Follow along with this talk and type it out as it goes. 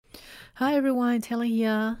Hi everyone, Taylor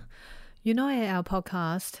here. At our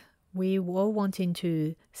podcast, we were wanting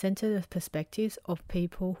to center the perspectives of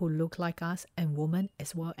people who look like us and women,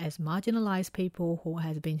 as well as marginalized people who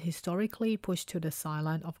has been historically pushed to the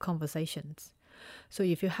sideline of conversations. So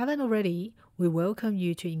if you haven't already, we welcome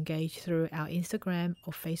you to engage through our Instagram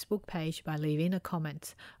or Facebook page by leaving a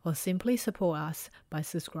comment, or simply support us by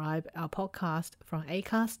subscribe our podcast from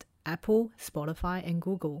Acast, Apple, Spotify, and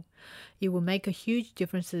Google. It will make a huge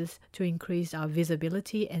difference to increase our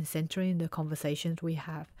visibility and centering the conversations we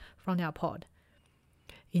have from our pod.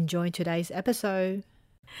 Enjoy today's episode.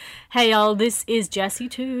 Hey y'all, this is Jessie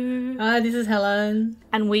too. Hi, this is Helen.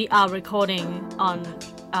 And we are recording on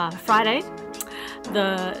Friday,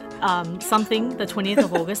 the 20th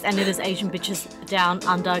of August, and it is Asian Bitches Down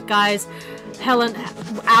Under. Guys, Helen,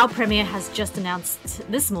 our premier has just announced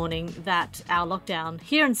this morning that our lockdown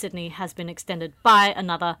here in Sydney has been extended by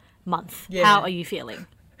another month. Yeah. How are you feeling?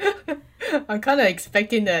 I'm kind of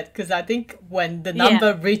expecting that because I think when the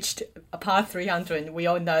number reached past 300, we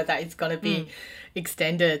all know that it's going to be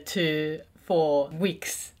extended for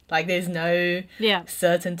weeks. Like there's no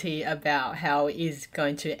certainty about how it is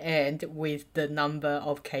going to end with the number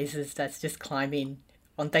of cases that's just climbing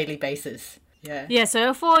on daily basis. Yeah,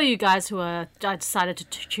 so for you guys who decided to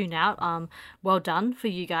tune out, well done for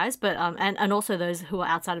you guys. But and also those who are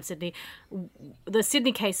outside of Sydney, the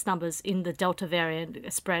Sydney case numbers in the Delta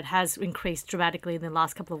variant spread has increased dramatically in the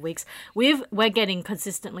last couple of weeks. We're getting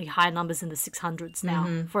consistently high numbers in the 600s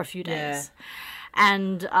now for a few days.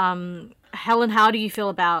 And Helen, how do you feel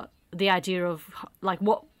about the idea of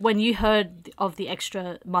when you heard of the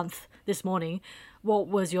extra month this morning? What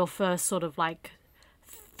was your first sort of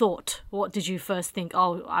thought? What did you first think?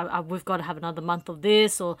 We've got to have another month of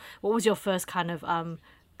this, or what was your first kind of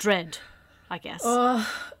dread, I guess? I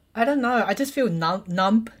don't know. I just feel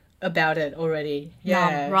numb about it already.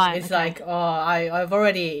 Yeah, numb, right? It's like I've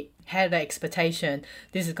already had the expectation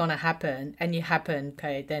this is gonna happen, and it happened.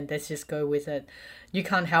 Okay, then let's just go with it. You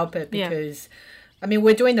can't help it because. I mean,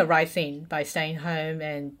 we're doing the right thing by staying home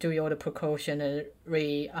and doing all the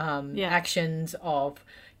precautionary actions of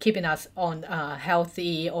keeping us on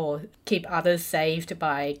healthy or keep others saved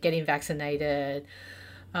by getting vaccinated.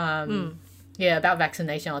 About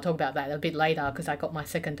vaccination, I'll talk about that a bit later because I got my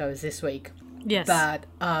second dose this week. Yes. But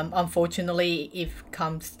unfortunately, if it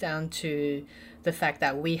comes down to the fact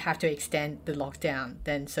that we have to extend the lockdown,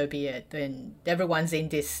 then so be it. Then everyone's in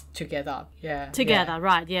this together.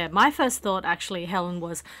 Right. Yeah. My first thought, actually, Helen,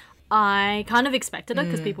 was I kind of expected it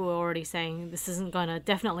because people were already saying this isn't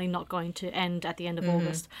definitely not going to end at the end of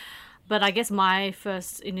August. But I guess my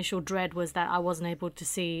first initial dread was that I wasn't able to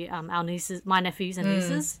see our nieces, my nephews and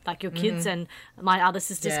nieces, like your kids and my other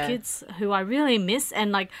sister's kids, who I really miss.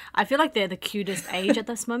 And I feel like they're the cutest age at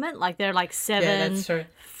this moment. Like they're 7,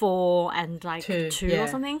 4, and 2 or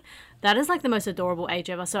something. That is the most adorable age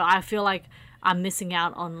ever. So I feel like I'm missing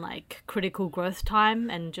out on critical growth time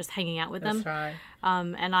and just hanging out with them. That's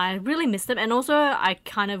right. And I really miss them. And also I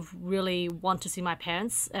kind of really want to see my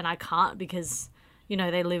parents, and I can't because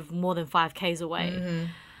they live more than 5 Ks away.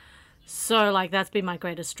 So, that's been my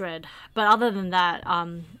greatest dread. But other than that, I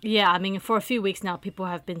mean, for a few weeks now, people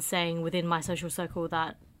have been saying within my social circle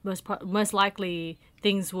that most likely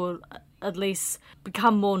things will at least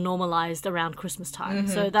become more normalized around Christmas time.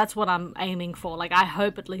 So that's what I'm aiming for. I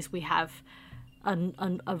hope at least we have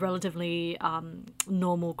a relatively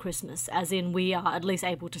normal Christmas, as in we are at least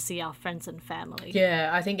able to see our friends and family. Yeah,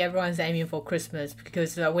 I think everyone's aiming for Christmas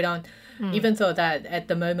because we don't, even though that at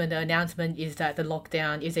the moment the announcement is that the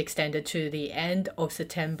lockdown is extended to the end of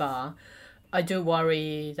September, I do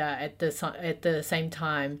worry that at the same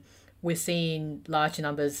time we're seeing large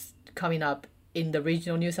numbers coming up in the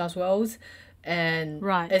regional New South Wales. And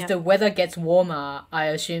as the weather gets warmer, I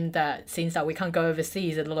assume that since that we can't go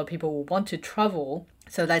overseas, a lot of people will want to travel.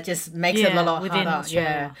 So that just makes it a lot harder.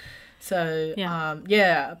 Australia.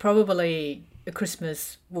 Yeah. So, probably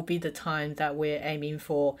Christmas will be the time that we're aiming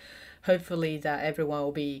for. Hopefully that everyone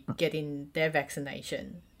will be getting their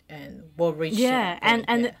vaccination and will reach.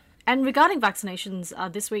 And regarding vaccinations,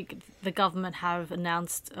 this week the government have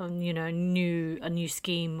announced a new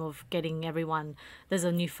scheme of getting everyone. There's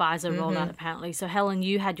a new Pfizer rollout apparently. So Helen,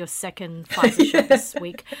 you had your second Pfizer shot this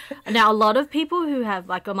week. Now a lot of people who have,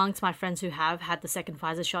 amongst my friends who have had the second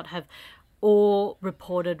Pfizer shot, have all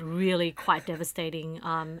reported really quite devastating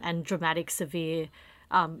and dramatic, severe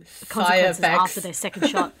consequences after their second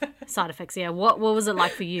shot. Side effects. Yeah. What was it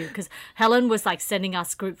like for you? Because Helen was sending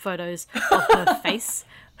us group photos of her face,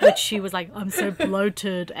 which she was I'm so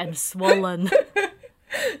bloated and swollen.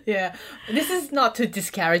 Yeah, this is not to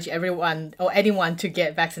discourage everyone or anyone to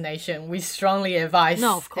get vaccination. We strongly advise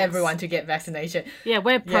No, of course. everyone to get vaccination. Yeah,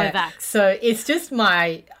 we're Yeah. pro-vax. So it's just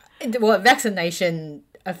vaccination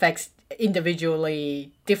affects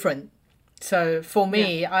individually different. So for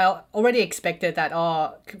me, I already expected that,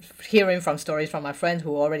 hearing from stories from my friends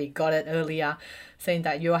who already got it earlier, saying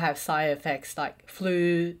that you'll have side effects like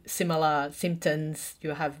flu, similar symptoms,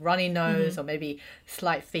 you have runny nose or maybe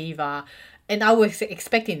slight fever. And I was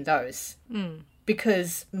expecting those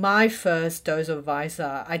because my first dose of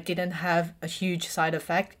Pfizer, I didn't have a huge side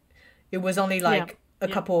effect. It was only like a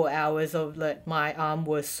couple of hours of like my arm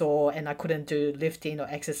was sore and I couldn't do lifting or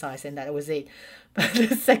exercise, and that was it. But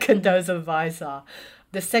the second dose of Pfizer,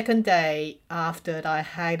 the second day after I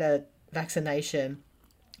had a vaccination,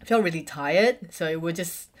 I felt really tired. So it was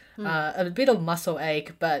just a bit of muscle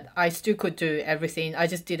ache, but I still could do everything. I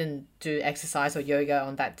just didn't do exercise or yoga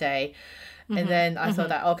on that day. And then I thought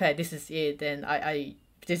that, okay, this is it. Then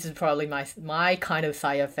this is probably my kind of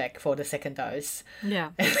side effect for the second dose. Yeah.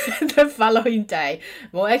 And the following day,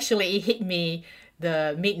 well, actually, it hit me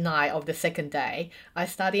the midnight of the second day. I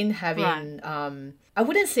started having, I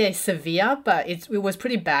wouldn't say severe, but it was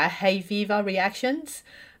pretty bad hay fever reactions.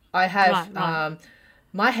 I have,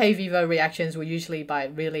 my hay fever reactions were usually by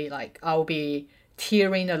really like, I'll be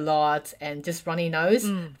tearing a lot and just runny nose.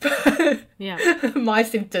 Yeah. My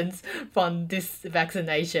symptoms from this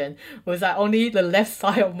vaccination was that only the left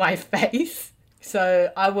side of my face.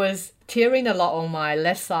 So I was tearing a lot on my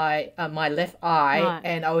left side, my left eye,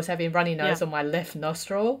 and I was having runny nose on my left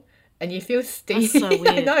nostril. And you feel stingy. That's so weird.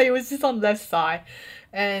 I know, it was just on the left side.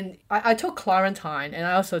 And I took Clarentine, and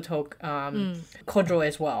I also took Codral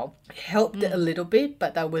as well. It helped a little bit,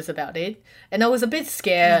 but that was about it. And I was a bit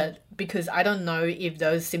scared because I don't know if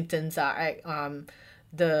those symptoms are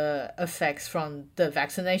the effects from the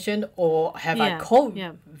vaccination, or have I caught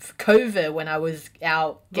COVID when I was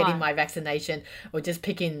out getting my vaccination or just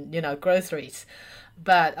picking, groceries.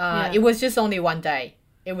 But it was just only one day.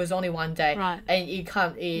 It was only one day, and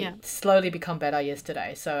it slowly become better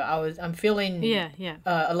yesterday. So I'm feeling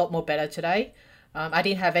a lot more better today. I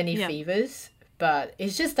didn't have any fevers, but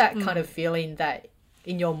it's just that kind of feeling that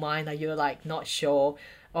in your mind that you're like not sure.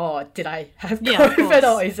 Oh, did I have COVID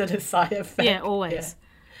or is it a side effect? Yeah, always.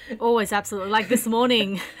 Always, absolutely. Like this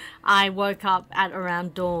morning, I woke up at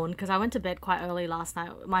around dawn because I went to bed quite early last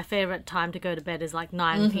night. My favorite time to go to bed is like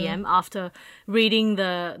 9 p.m. after reading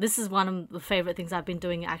this is one of the favorite things I've been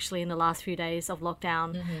doing actually in the last few days of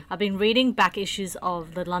lockdown. I've been reading back issues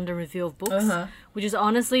of the London Review of Books, which is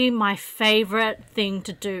honestly my favorite thing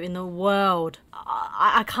to do in the world.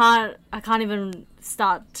 I can't even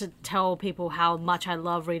start to tell people how much I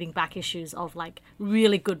love reading back issues of like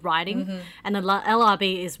really good writing, and the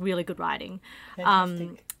LRB is really good writing.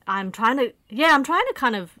 I'm trying to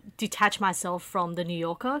kind of detach myself from the New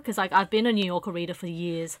Yorker because like I've been a New Yorker reader for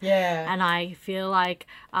years, and I feel like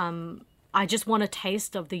I just want a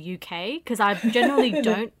taste of the UK because I generally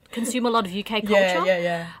don't consume a lot of UK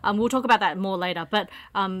culture. We'll talk about that more later, but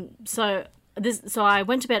so I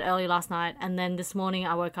went to bed early last night, and then this morning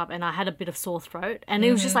I woke up and I had a bit of sore throat, and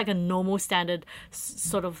it was just like a normal standard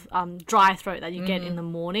sort of dry throat that you get in the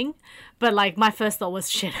morning. But like my first thought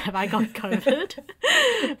was, shit, have I got COVID?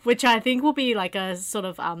 Which I think will be like a sort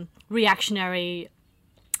of reactionary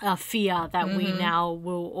fear that we now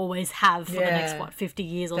will always have for the next 50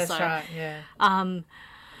 years or so. That's right.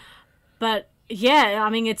 But yeah, I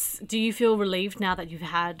mean, do you feel relieved now that you've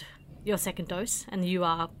had your second dose and you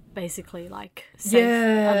are basically like safe,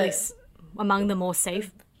 at least among the more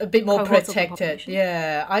safe, a bit more protected?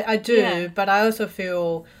 I do, but I also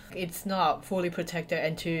feel it's not fully protected,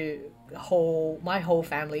 and my whole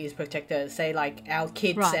family is protected, say like our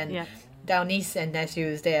kids and our niece and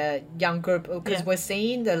nephews, their young group, because we're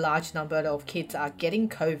seeing the large number of kids are getting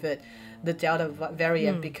COVID, the Delta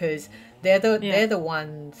variant, because they're the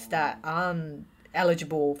ones that aren't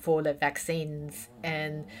eligible for the vaccines,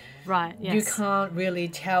 and you can't really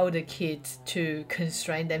tell the kids to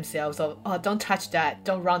constrain themselves of, don't touch that,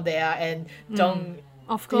 don't run there, and don't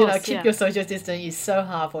keep your social distance. Is so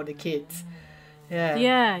hard for the kids.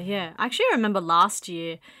 I actually remember last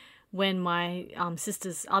year when my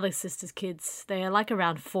other sisters' kids, they're like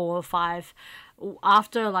around 4 or 5,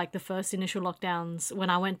 after like the first initial lockdowns, when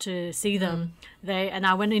I went to see them,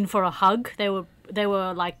 I went in for a hug. They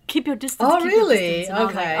were like, keep your distance. Oh, really? Okay. I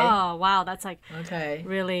was like, oh, wow, that's like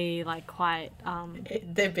really like quite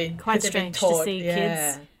quite strange to see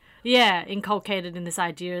kids. Yeah, inculcated in this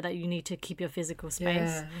idea that you need to keep your physical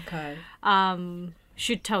space. Yeah, okay.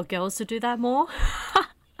 Should tell girls to do that more.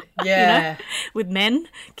 Yeah. With men,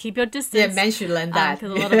 keep your distance. Yeah, men should learn that.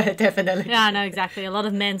 'cause a lot of, Definitely. yeah, I know exactly. A lot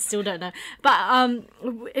of men still don't know. But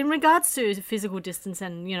in regards to physical distance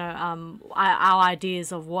and our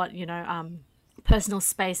ideas of what personal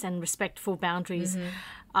space and respectful boundaries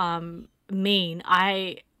mean,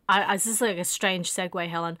 this is like a strange segue,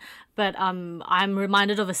 Helen, but I'm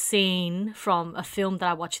reminded of a scene from a film that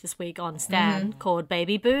I watched this week on Stan called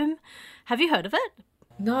Baby Boom. Have you heard of it?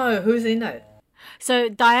 No, who's in it? So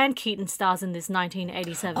Diane Keaton stars in this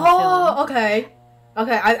 1987 film. Oh, okay.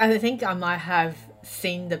 Okay, I think I might have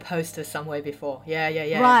seen the poster somewhere before. Yeah.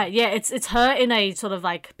 Right, yeah, it's her in a sort of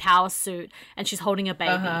like power suit and she's holding a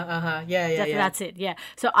baby. Yeah. That's it, yeah.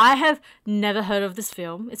 So I have never heard of this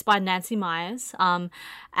film. It's by Nancy Myers.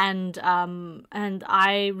 And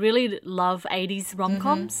I really love 80s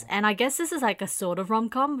rom-coms. And I guess this is like a sort of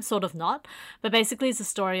rom-com, sort of not. But basically it's a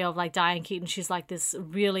story of like Diane Keaton. She's like this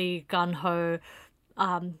really gung-ho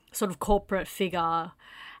sort of corporate figure,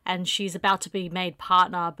 and she's about to be made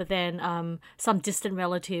partner, but then some distant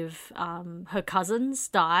relative, her cousins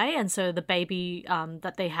die, and so the baby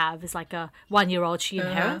that they have is like a 1-year-old she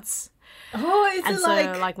inherits. Oh, is And it so,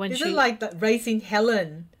 like, like, when is she- it like the Raising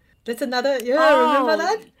Helen? That's another, Oh, remember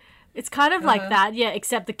that? It's kind of like that, yeah,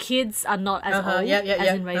 except the kids are not as old Yeah,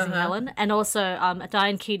 as in Raising Helen. And also,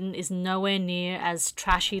 Diane Keaton is nowhere near as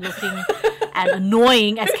trashy looking and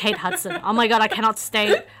annoying as Kate Hudson. Oh my god, I cannot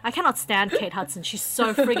stand Kate Hudson. She's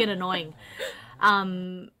so friggin' annoying.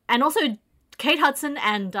 And also, Kate Hudson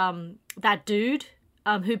and that dude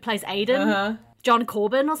who plays Aiden, John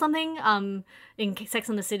Corbin or something, in Sex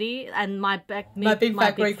and the City, and My Big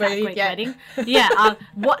Fat Greek Wedding. Yeah,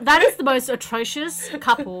 that is the most atrocious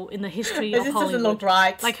couple in the history of This Hollywood. doesn't look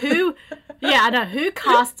right. Like who? Yeah, I know who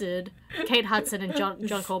casted Kate Hudson and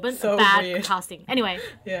John Corbin. So Bad weird. casting. Anyway,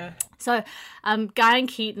 Yeah. so Diane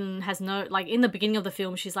Keaton has no, like, in the beginning of the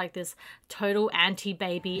film, she's like this total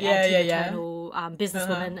anti-baby, anti-maternal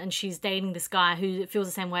businesswoman, and she's dating this guy who feels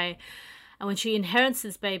the same way. And when she inherits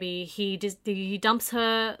this baby, he dumps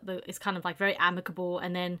her. It's kind of like very amicable,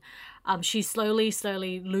 and then she slowly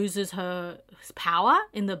loses her power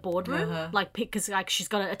in the boardroom, like because like she's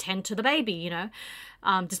got to attend to the baby,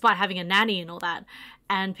 despite having a nanny and all that.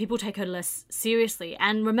 And people take her less seriously.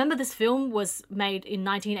 And remember, this film was made in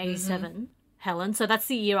 1987. Helen, so that's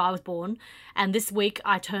the year I was born, and this week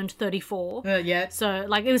I turned 34. Yeah. So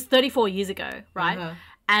like it was 34 years ago, right?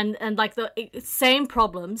 And like the same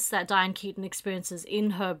problems that Diane Keaton experiences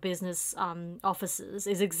in her business offices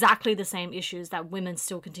is exactly the same issues that women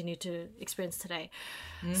still continue to experience today.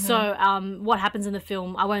 So what happens in the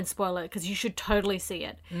film, I won't spoil it because you should totally see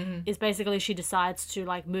it, is basically she decides to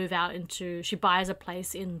like move out she buys a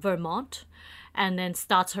place in Vermont and then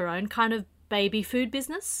starts her own kind of baby food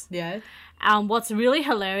business. Yeah. What's really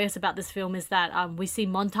hilarious about this film is that we see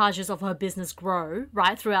montages of her business grow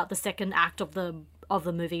right throughout the second act of the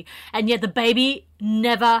movie, and yet the baby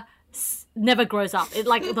never grows up. It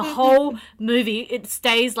like the whole movie, it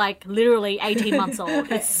stays like literally 18 months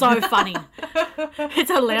old. It's so funny. It's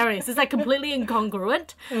hilarious. It's like completely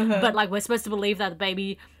incongruent, but like we're supposed to believe that the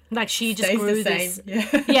baby, like she just Stays grew the this.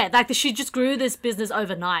 same. Yeah, like she just grew this business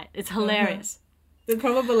overnight. It's hilarious. They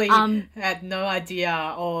probably had no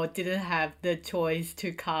idea or didn't have the choice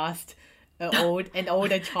to cast an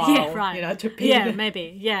older child, Yeah, right. to be. Yeah,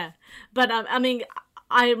 maybe. Yeah. But I mean,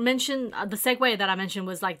 I mentioned the segue that I mentioned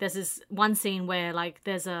was like there's this one scene where like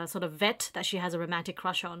there's a sort of vet that she has a romantic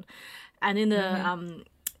crush on, and in the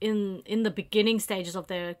in the beginning stages of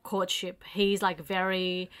their courtship, he's like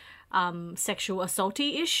very sexual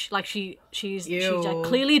assaulty-ish. Like she like,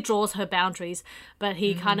 clearly draws her boundaries, but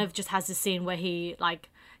he kind of just has this scene where he like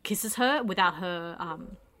kisses her without her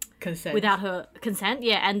consent.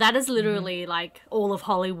 Yeah, and that is literally like all of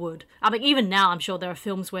Hollywood. I mean, even now I'm sure there are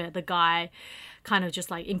films where the guy kind of just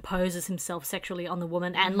like imposes himself sexually on the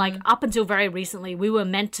woman, and like up until very recently we were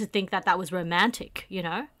meant to think that was romantic.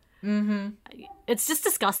 It's just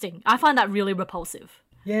disgusting. I find that really repulsive.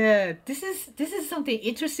 Yeah, this is something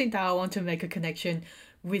interesting that I want to make a connection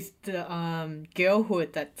with the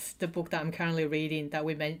Girlhood. That's the book that I'm currently reading that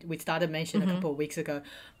we started mentioning a couple of weeks ago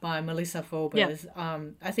by Melissa Forbes.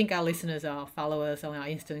 I think our listeners, our followers on our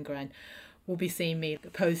Instagram, will be seeing me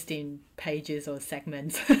posting pages or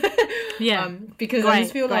segments. Because I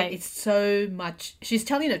just feel like it's so much. She's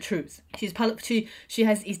telling the truth. She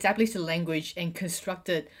has established a language and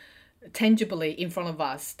constructed tangibly in front of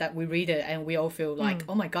us that we read it and we all feel like,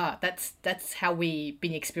 oh my god, that's how we've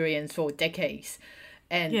been experienced for decades,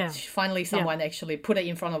 and finally someone actually put it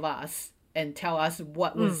in front of us and tell us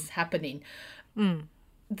what was happening.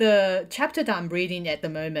 the chapter that I'm reading at the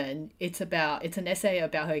moment, it's an essay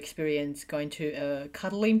about her experience going to a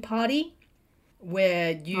cuddling party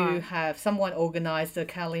where you have someone organize the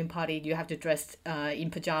cuddling party. You have to dress in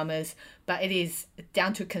pajamas, but it is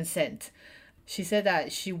down to consent. She said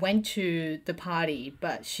that she went to the party,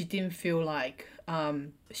 but she didn't feel like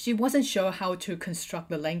she wasn't sure how to construct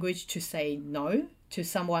the language to say no to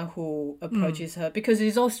someone who approaches her, because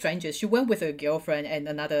it's all strangers. She went with her girlfriend and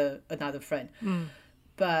another friend.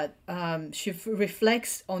 But she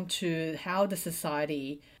reflects onto how the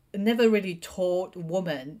society never really taught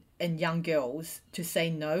women and young girls to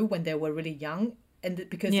say no when they were really young, and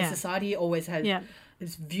because the society always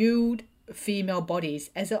has viewed female bodies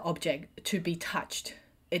as an object to be touched.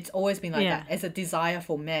 It's always been like that, as a desire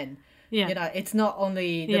for men. You know, it's not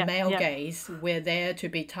only the male gaze, we're there to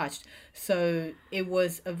be touched. So it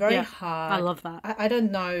was a very hard... I love that. I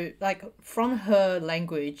don't know, like from her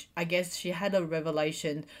language, I guess she had a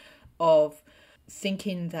revelation of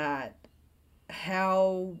thinking that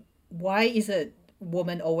why is it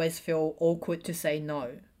women always feel awkward to say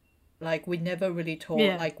no? Like we never really taught,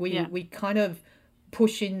 we kind of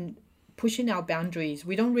pushing our boundaries.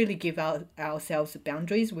 We don't really give ourselves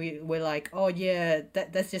boundaries. We're like, oh yeah,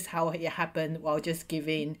 that's just how it happened. I'll just give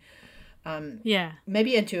in.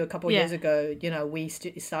 Maybe until a couple of years ago, you know, we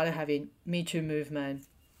started having Me Too movement,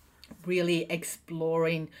 really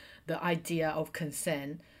exploring the idea of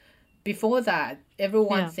consent. Before that,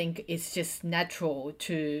 everyone think it's just natural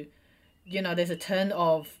to, you know, there's a turn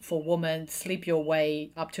of for women, sleep your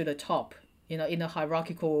way up to the top, you know, in the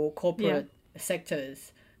hierarchical corporate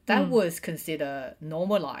sectors. That was considered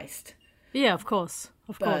normalized. Yeah, of course.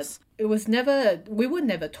 But it was we were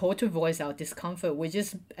never taught to voice our discomfort.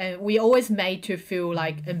 We always made to feel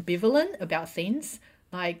like ambivalent about things,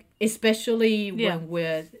 like especially when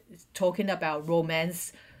we're talking about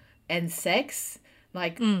romance and sex,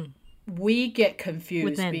 like we get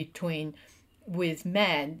confused with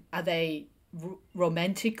men. Are they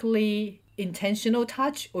romantically intentional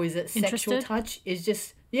touch, or is it sexual touch? It's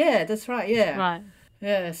just, that's right. Right.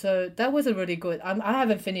 Yeah, so that was a really good... I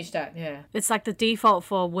haven't finished that, It's like the default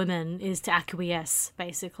for women is to acquiesce,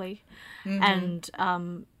 basically. And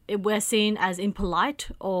we're seen as impolite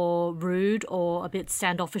or rude or a bit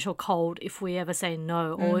standoffish or cold if we ever say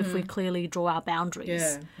no, or if we clearly draw our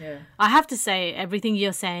boundaries. Yeah. I have to say, everything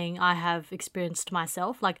you're saying I have experienced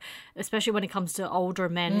myself, like especially when it comes to older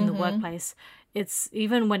men in the workplace. It's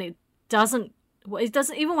even when it doesn't...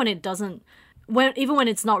 even when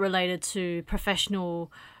it's not related to professional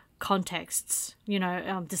contexts, you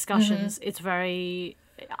know, discussions,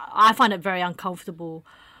 I find it very uncomfortable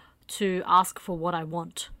to ask for what I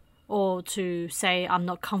want or to say I'm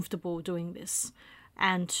not comfortable doing this.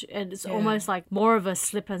 And it's almost like more of a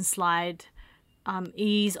slip and slide,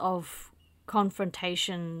 ease of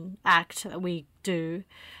confrontation act that we do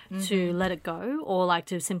to let it go, or like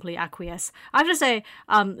to simply acquiesce. I have to say,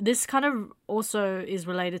 this kind of also is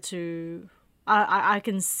related to... I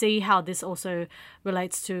can see how this also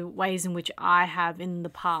relates to ways in which I have in the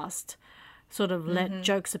past sort of let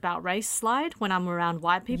jokes about race slide when I'm around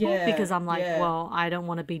white people, because I'm like, well, I don't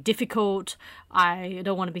want to be difficult. I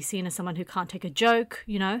don't want to be seen as someone who can't take a joke,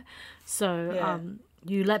 you know? So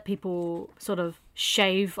you let people sort of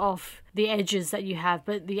shave off the edges that you have,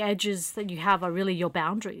 but the edges that you have are really your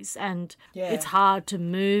boundaries. And it's hard to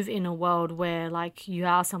move in a world where like you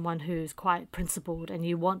are someone who's quite principled and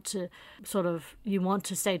you want to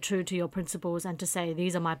stay true to your principles and to say,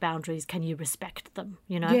 these are my boundaries, can you respect them,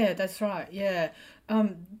 you know? Yeah, that's right.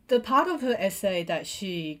 The part of her essay that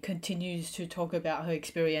she continues to talk about her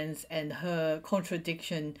experience and her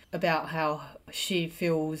contradiction about how she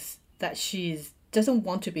feels that she's doesn't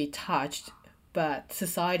want to be touched, but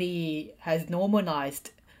society has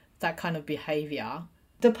normalized that kind of behavior.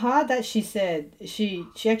 The part that she said, she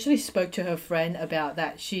actually spoke to her friend about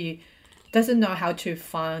that she doesn't know how to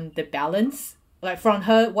find the balance. Like from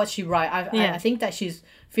her, what she write, I think that she's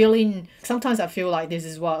feeling, sometimes I feel like this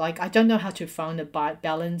as well, like I don't know how to find the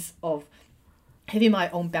balance of having my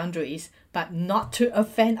own boundaries, but not to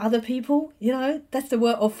offend other people, you know? That's the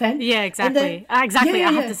word, offend. Yeah, exactly. I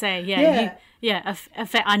have to say,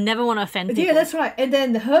 I never want to offend people. Yeah, that's right. And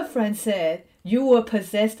then her friend said, you were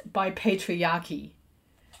possessed by patriarchy.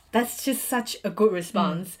 That's just such a good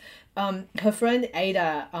response. Her friend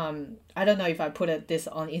Ada, I don't know if I put this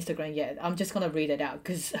on Instagram yet. I'm just going to read it out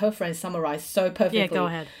because her friend summarized so perfectly. Yeah, go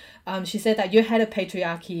ahead. She said that you had a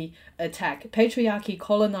patriarchy attack. Patriarchy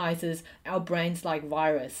colonizes our brains like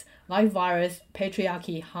virus. Like virus,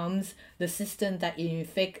 patriarchy harms the system that it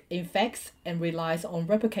infects and relies on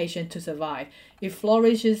replication to survive. It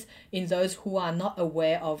flourishes in those who are not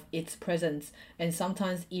aware of its presence, and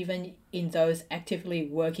sometimes even in those actively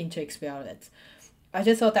working to expel it. I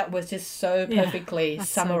just thought that was just so perfectly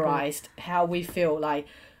summarized how we feel like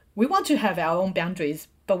we want to have our own boundaries,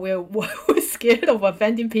 but we're scared of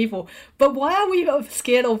offending people. But why are we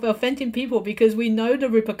scared of offending people? Because we know the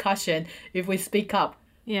repercussion if we speak up.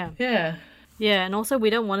 Yeah. Yeah. Yeah, and also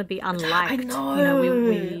we don't want to be unliked. I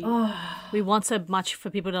know. We want so much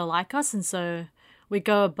for people to like us, and so we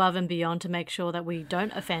go above and beyond to make sure that we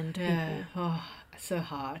don't offend people. Oh, so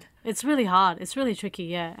hard. It's really hard. It's really tricky,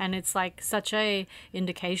 yeah. And it's like such a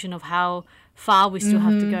indication of how far we still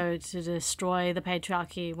have to go to destroy the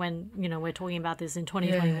patriarchy when, we're talking about this in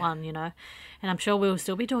 2021, And I'm sure we'll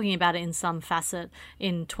still be talking about it in some facet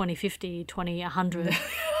in 2050, 2100,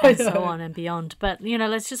 and so on and beyond. But,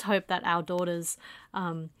 let's just hope that our daughters,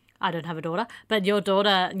 I don't have a daughter, but your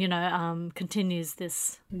daughter, continues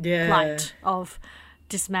this plight of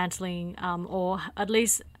dismantling or at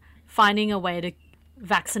least finding a way to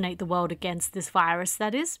vaccinate the world against this virus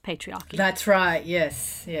that is patriarchy. That's right.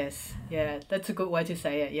 Yes. Yeah, that's a good way to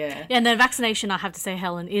say it. Yeah. And the vaccination, I have to say,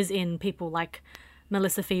 Helen, is in people like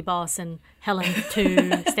Melissa Febos and Helen Tu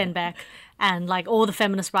Stenbeck and like all the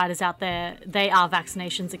feminist writers out there. They are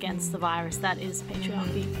vaccinations against the virus that is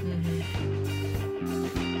patriarchy.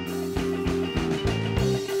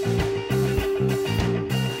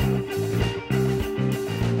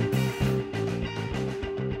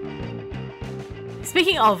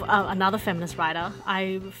 Speaking of another feminist writer,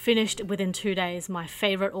 I finished within 2 days my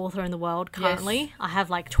favourite author in the world currently. Yes. I have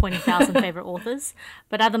like 20,000 favourite authors.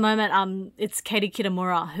 But at the moment, it's Katie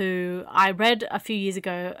Kitamura, who I read a few years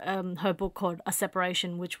ago, her book called A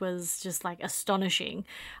Separation, which was just like astonishing.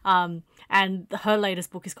 And her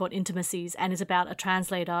latest book is called Intimacies, and is about a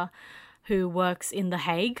translator who works in The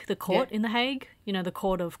Hague, the court in The Hague, the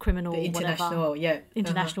court of criminal, the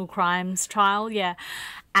international crimes trial,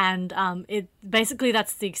 and it basically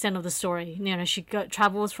that's the extent of the story. She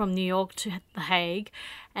travels from New York to The Hague,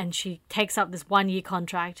 and she takes up this 1-year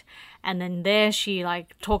contract, and then there she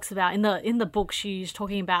like talks about in the book she's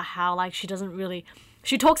talking about how like she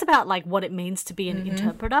talks about like what it means to be an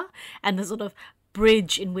interpreter and the sort of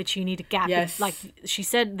bridge in which you need a gap. Yes. Like she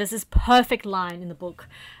said, there's this perfect line in the book,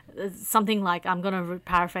 something like, I'm going to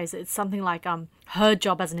paraphrase it, it's something like her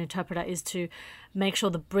job as an interpreter is to make sure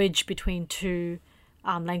the bridge between two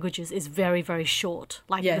languages is very, very short,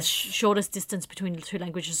 like the shortest distance between the two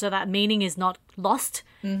languages, so that meaning is not lost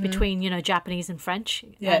between Japanese and French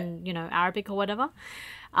and Arabic or whatever.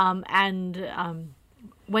 When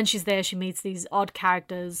she's there, she meets these odd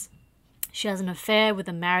characters. She has an affair with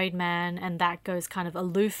a married man, and that goes kind of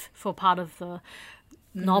aloof for part of the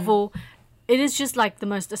novel. It is just like the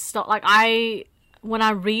most when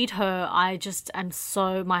I read her, I just am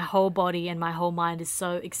so, my whole body and my whole mind is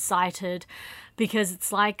so excited, because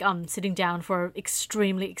it's like sitting down for an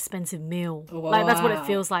extremely expensive meal. Wow. Like that's what it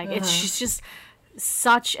feels like. She's just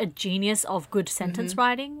such a genius of good sentence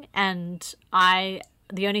writing, and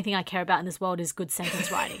the only thing I care about in this world is good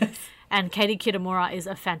sentence writing. And Katie Kitamura is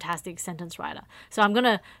a fantastic sentence writer. So I'm going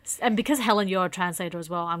to, and because Helen, you're a translator as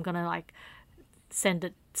well, I'm going to like send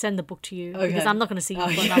the book to you, because I'm not going to see you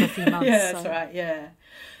for another few months. That's right. Yeah.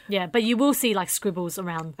 Yeah, but you will see like scribbles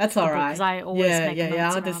around. That's all right. Because I always make notes.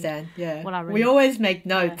 I understand. Yeah. What I read. We always make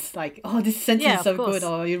notes like, oh, this sentence is so good,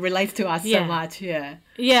 or it relates to us so much. Yeah.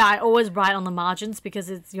 Yeah, I always write on the margins,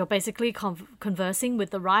 because you're basically conversing with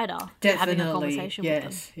the writer. Definitely. Having a conversation with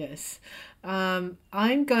them. Yes.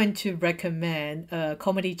 I'm going to recommend a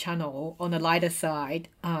comedy channel on the lighter side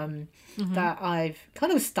that I've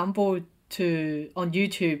kind of stumbled to on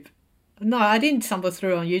YouTube. No, I didn't stumble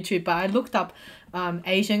through on YouTube, but I looked up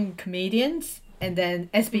Asian comedians, and then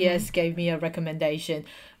SBS gave me a recommendation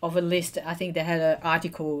of a list. I think they had an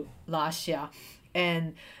article last year,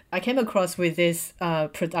 and I came across with this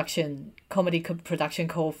comedy production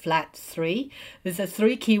called Flat 3. There's a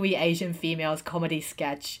 3 Kiwi Asian females comedy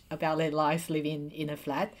sketch about their lives living in a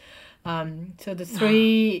flat. So the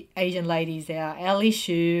 3 Asian ladies, they are Ellie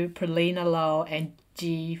Shu, Perlina Lau, and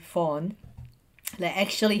Ji Fon. They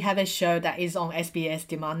actually have a show that is on SBS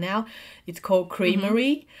Demand now. It's called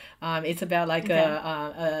Creamery. It's about like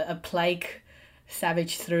a plague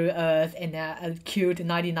savage through Earth, and killed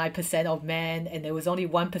 99% of men, and there was only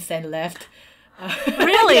 1% left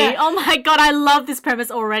Really? Yeah. Oh my god, I love this premise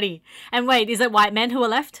already. And wait, is it white men who are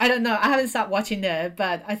left? I don't know. I haven't started watching it,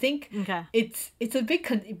 but I think Okay. it's a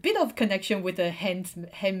bit of connection with the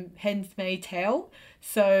Handmaid's Tale.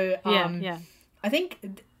 So Yeah. I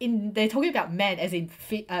think they're talking about men as in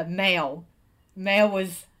male. Male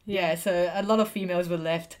was yeah. So a lot of females were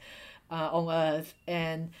left on Earth,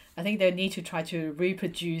 and I think they need to try to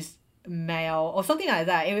reproduce male or something like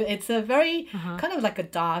that. It's a very kind of like a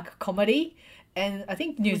dark comedy. And I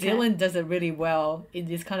think New Zealand does it really well in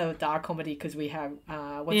this kind of dark comedy because we have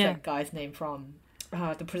what's that guy's name from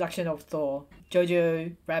the production of Thor,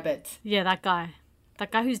 Jojo Rabbit. Yeah, that guy. That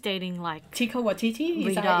guy who's dating like Taika Waititi, is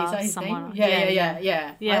Rita, that his someone. name?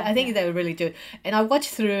 Yeah. Yeah, I think they really do. And I watched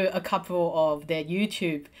through a couple of their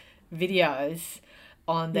YouTube videos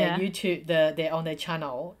on their YouTube, they're on their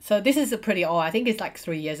channel. So this is a pretty old. I think it's like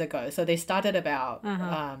 3 years ago. So they started about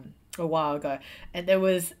a while ago, and there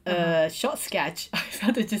was a short sketch. I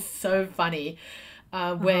found it just so funny.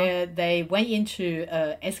 Where they went into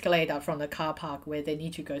an escalator from the car park where they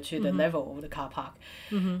need to go to the level of the car park,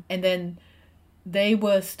 and then they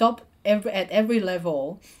were stopped at every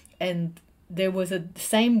level, and there was a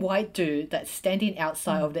same white dude that's standing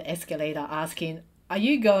outside of the escalator asking, "Are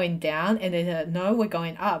you going down?" And they said, "No, we're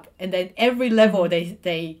going up." And then every level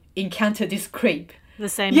they encounter this creep. the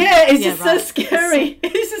same. Yeah, it's just so scary.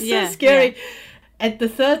 It's just so scary. Yeah. At the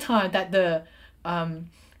third time that the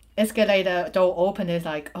escalator door opened, it's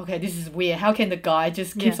like, okay, this is weird. How can the guy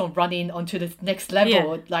just keeps on running onto the next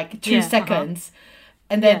level like 2 seconds?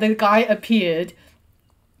 And then the guy appeared,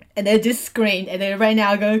 and they just screamed, and they ran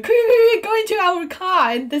out, go into our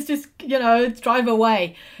car, and let's just drive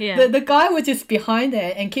away. Yeah. The guy was just behind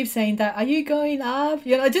there and keeps saying that, "Are you going up?"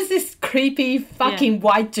 Just this creepy fucking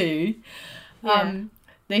white dude.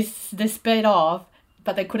 They sped off,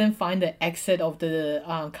 but they couldn't find the exit of the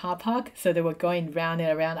car park, so they were going round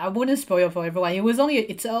and around. I wouldn't spoil for everyone.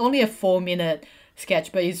 It's only a 4-minute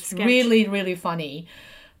sketch, but it's really, really funny.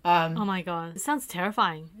 Oh my god, it sounds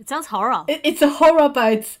terrifying. It sounds horror. It's a horror,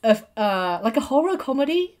 but it's like a horror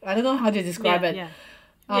comedy. I don't know how to describe it. Yeah,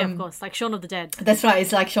 of course, like Shaun of the Dead. That's right.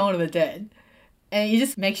 It's like Shaun of the Dead, and it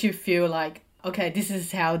just makes you feel like, okay, this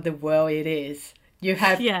is how the world it is. You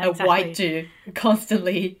have a white dude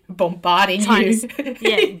constantly bombarding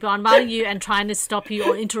you. Bombarding you and trying to stop you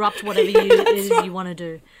or interrupt whatever you want to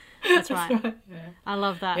do. That's right. Yeah. I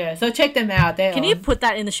love that. Yeah, so check them out. Can you put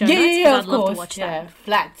that in the show notes? Yeah, I'd love to watch that.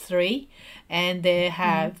 Flat 3, and they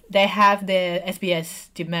have their SBS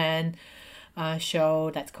Demand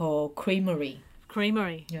show that's called Creamery.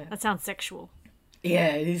 Creamery. Yeah. That sounds sexual. Yeah,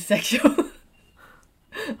 it is sexual.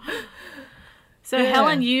 So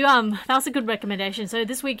Helen, that was a good recommendation. So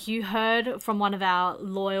this week you heard from one of our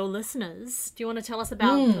loyal listeners. Do you want to tell us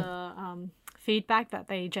about the feedback that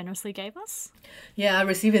they generously gave us? Yeah, I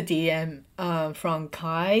received a DM from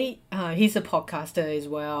Kai. He's a podcaster as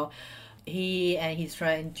well. He and his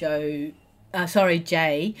friend Jay,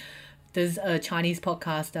 there's a Chinese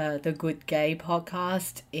podcaster, the Good Gay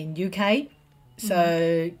podcast in UK.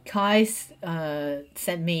 So Kai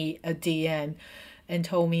sent me a DM and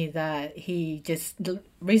told me that he just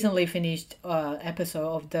recently finished an episode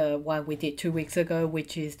of the one we did 2 weeks ago,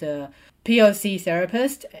 which is the POC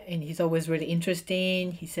therapist, and he's always really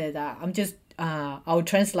interesting. He said that I'll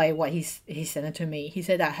translate what he sent it to me. He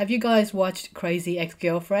said that, have you guys watched Crazy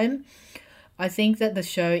Ex-Girlfriend? I think that the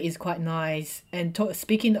show is quite nice. And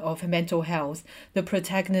speaking of mental health, the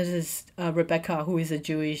protagonist, Rebecca, who is a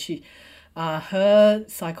Jewish, her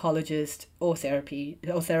psychologist or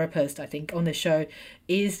therapist, I think, on the show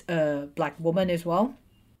is a black woman as well.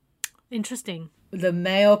 Interesting. The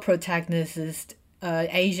male protagonist,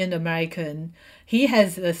 Asian American, he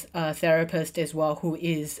has a therapist as well who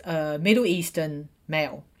is a Middle Eastern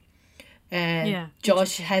male. And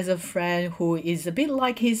Josh has a friend who is a bit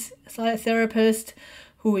like his therapist,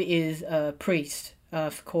 who is a priest.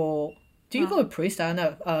 Do you call it priest? I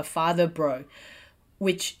don't know. Father Bro,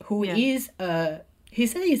 is he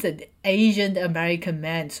said he's an Asian American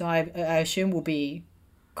man, so I assume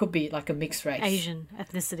could be like a mixed race. Asian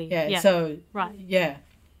ethnicity. Yeah. So right. Yeah.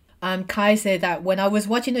 Kai said that when I was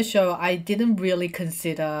watching the show, I didn't really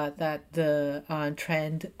consider that the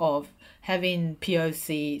trend of having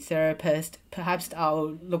POC therapist. Perhaps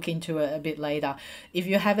I'll look into it a bit later. If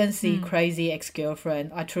you haven't seen Crazy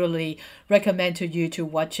Ex-Girlfriend, I truly recommend to you to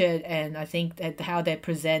watch it. And I think that how they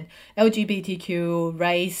present LGBTQ,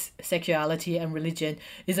 race, sexuality, and religion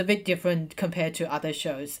is a bit different compared to other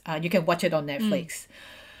shows. You can watch it on Netflix.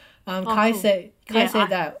 Kai said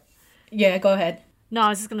that. Yeah, go ahead. No, I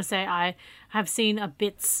was just gonna say I have seen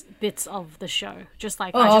bits of the show. Just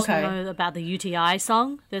like Oh, I just okay. know about the UTI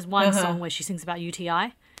song. There's one song where she sings about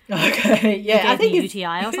UTI. Okay, yeah, I Gave think me it's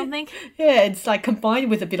UTI or something. yeah, it's like combined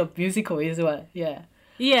with a bit of musical as well. Yeah.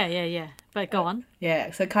 Yeah. But go on.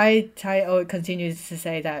 Yeah, so Kai continues to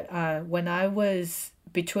say that when I was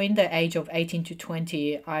between the age of 18 to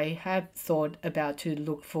 20, I have thought about to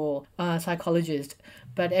look for a psychologist,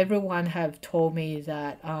 but everyone have told me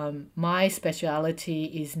that my speciality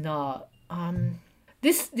is not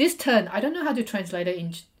this term. I don't know how to translate it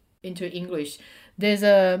into English. There's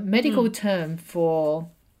a medical term for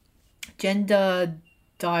gender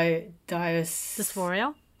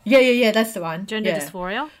Dysphoria. yeah, that's the one. Gender Yeah.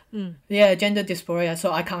 dysphoria. Yeah, gender dysphoria.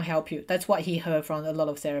 So I can't help you. That's what he heard from a lot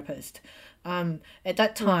of therapists. At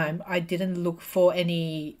that time, I didn't look for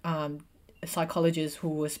any psychologists who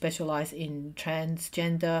were specialized in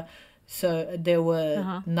transgender. So there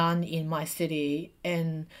were none in my city,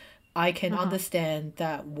 and I can understand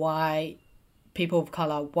that why people of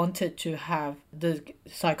color wanted to have the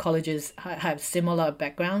psychologists have similar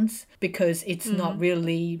backgrounds, because it's not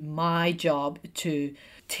really my job to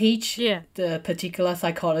teach Yeah. the particular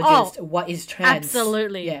psychologist what is trans.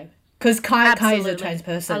 Absolutely. Yeah. Because Kai is a Absolutely. trans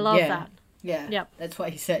person. I love yeah. that. Yeah. Yep. That's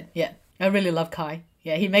what he said. Yeah. I really love Kai.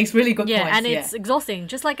 Yeah, he makes really good Yeah, points. and it's exhausting.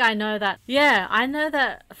 Just like I know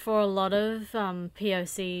that for a lot of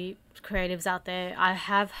POC creatives out there, I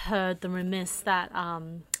have heard the remiss that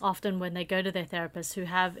often when they go to their therapists, who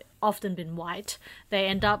have often been white, they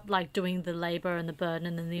end up like doing the labor and the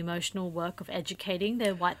burden and the emotional work of educating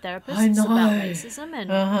their white therapists about racism and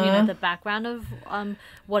you know the background of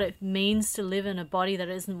what it means to live in a body that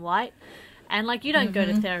isn't white. And like you don't go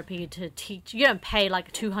to therapy to teach. You don't pay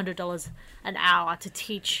like $200 an hour to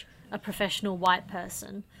teach a professional white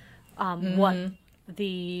person what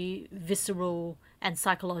the visceral and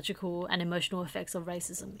psychological and emotional effects of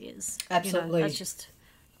racism is. Absolutely. You know, that's just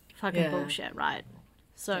fucking bullshit, right?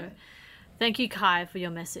 So, thank you, Kai, for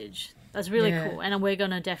your message. That's really cool, and we're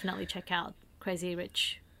gonna definitely check out Crazy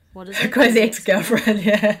Rich. What is it? Crazy Ex-Girlfriend.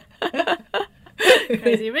 Yeah.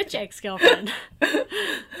 Crazy Rich Ex-Girlfriend.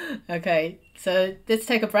 Okay, so let's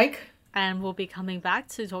take a break. And we'll be coming back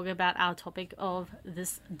to talk about our topic of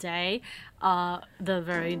this day, the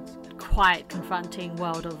very quite confronting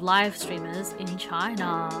world of live streamers in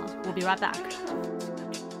China. We'll be right back.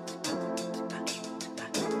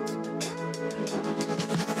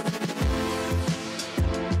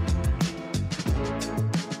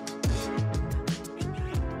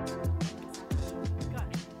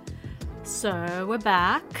 So we're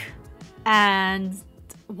back, and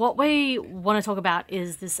what we want to talk about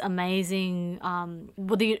is this amazing,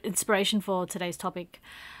 well, the inspiration for today's topic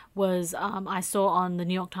was I saw on the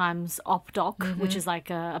New York Times Op Doc, which is like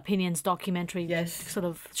a opinions documentary, sort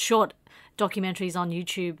of short documentaries on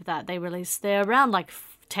YouTube that they release. They're around like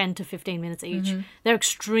 10 to 15 minutes each. They're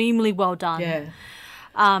extremely well done. Yeah.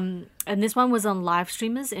 And this one was on live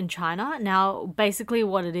streamers in China. Now, basically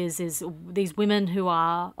what it is these women who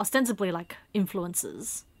are ostensibly like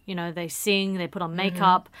influencers. You know, they sing, they put on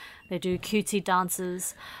makeup, they do cutesy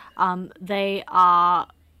dances. They are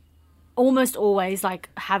almost always like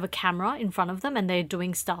have a camera in front of them, and they're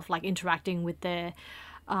doing stuff like interacting with their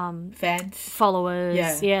fans,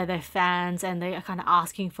 followers, their fans, and they are kind of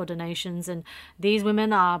asking for donations. And these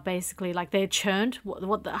women are basically like they're churned.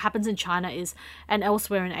 What happens in China is, and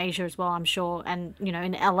elsewhere in Asia as well, I'm sure, and you know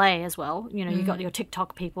in LA as well. You know, you got your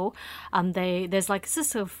TikTok people. There's like this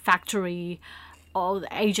sort of factory or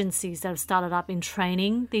agencies that have started up in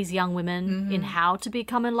training these young women in how to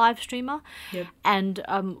become a live streamer. And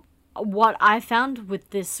what I found with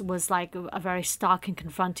this was like a very stark and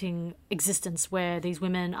confronting existence where these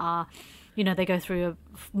women are, you know, they go through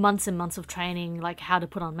months and months of training, like how to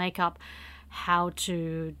put on makeup, how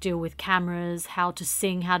to deal with cameras, how to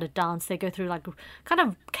sing, how to dance. They go through like kind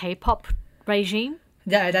of K-pop regime.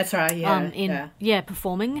 Yeah, that's right. Yeah.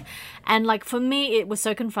 Performing. And like for me it was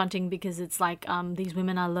so confronting because it's like these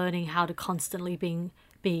women are learning how to constantly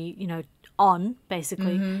be you know on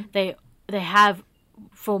basically. They have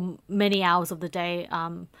for many hours of the day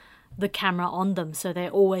the camera on them, so they're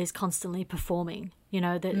always constantly performing. You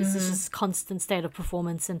know, there's this constant state of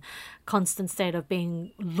performance and constant state of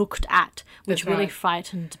being looked at, which really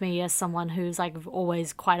frightened me as someone who's like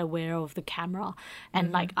always quite aware of the camera.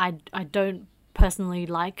 And like I don't personally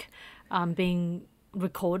like being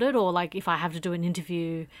recorded, or like if I have to do an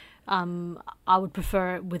interview I would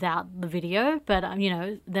prefer it without the video, but you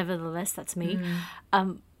know, nevertheless that's me.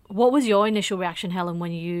 What was your initial reaction, Helen,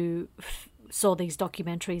 when you saw these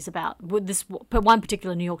documentaries about this one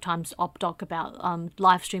particular New York Times op doc about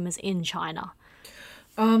live streamers in China?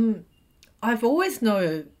 I've always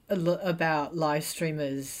known a lot about live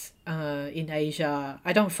streamers in Asia.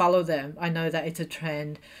 I don't follow them. I know that it's a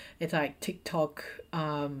trend. It's like TikTok,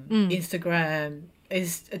 Instagram.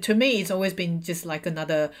 Is to me, it's always been just like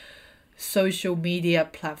another social media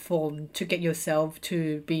platform to get yourself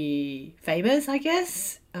to be famous, I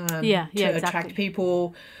guess. To attract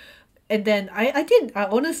people. And then I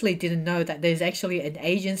honestly didn't know that there's actually an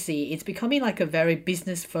agency. It's becoming like a very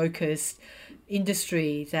business focused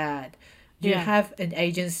industry that you have an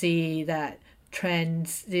agency that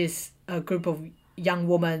trains this group of young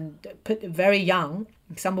women, very young.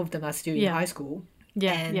 Some of them are still in high school.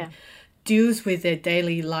 Deals with their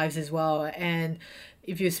daily lives as well. And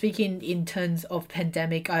if you're speaking in terms of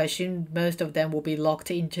pandemic, I assume most of them will be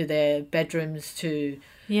locked into their bedrooms to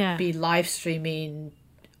be live streaming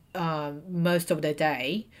most of the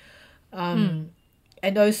day.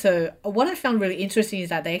 And also, what I found really interesting is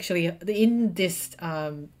that they actually, in this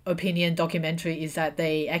opinion documentary, is that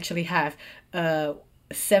they actually have a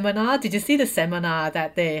seminar. Did you see the seminar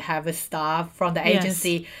that they have a staff from the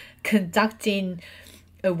agency conducting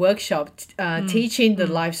a workshop teaching the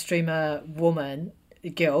live streamer woman,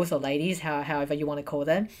 girls or ladies, however you want to call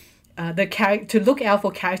them, to look out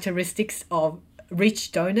for characteristics of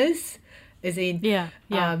rich donors, as in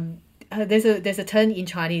there's a term in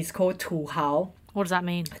Chinese called 土豪. What does that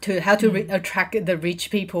mean? How to attract the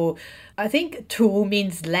rich people. I think 土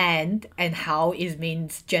means land and 豪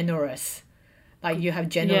means generous. Like you have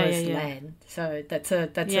generous land. So that's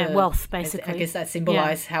wealth basically. I guess that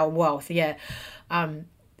symbolizes how wealth.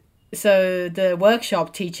 So the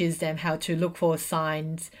workshop teaches them how to look for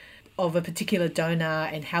signs of a particular donor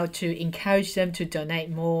and how to encourage them to donate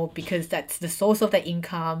more, because that's the source of their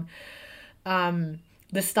income.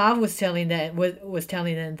 The staff was telling them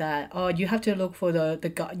that you have to look for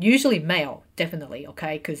the guy, usually male, definitely,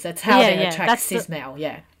 okay, because that's how they attract cis male.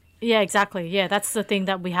 Yeah, exactly. Yeah, that's the thing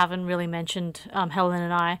that we haven't really mentioned, Helen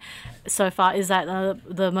and I, so far, is that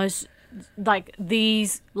the most, like,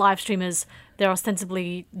 these live streamers, they're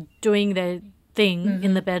ostensibly doing their thing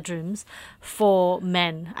in the bedrooms for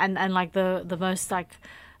men, and like the most, like,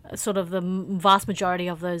 sort of the vast majority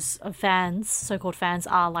of those fans, so-called fans,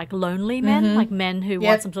 are like lonely men, like men who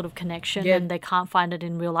want some sort of connection and they can't find it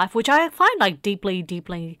in real life, which I find like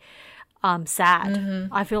deeply sad.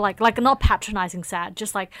 I feel like not patronizing sad,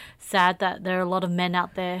 just like sad that there are a lot of men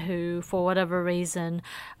out there who, for whatever reason,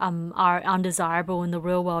 are undesirable in the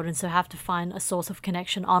real world, and so have to find a source of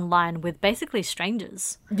connection online with basically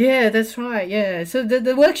strangers. Yeah, that's right. Yeah, so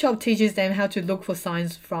the workshop teaches them how to look for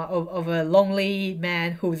signs of a lonely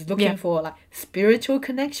man who's looking for like spiritual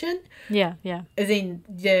connection. As in,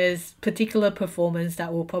 there's particular performance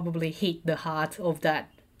that will probably hit the heart of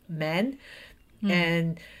that man,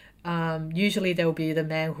 and usually there will be the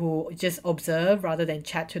man who just observe rather than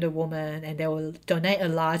chat to the woman, and they will donate a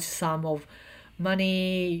large sum of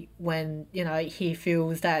money when he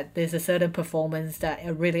feels that there's a certain performance that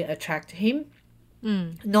really attract him.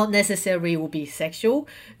 Not necessarily will be sexual.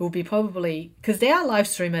 It will be probably because there are live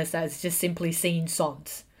streamers that's just simply singing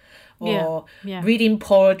songs or reading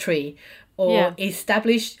poetry or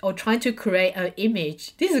establish or trying to create an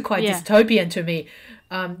image. This is quite dystopian to me.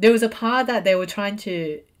 There was a part that they were trying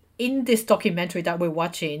to, in this documentary that we're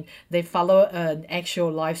watching, they follow an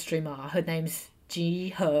actual live streamer. Her name's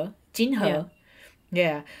Jin He.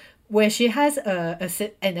 Where she has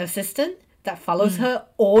an assistant that follows her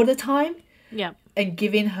all the time. And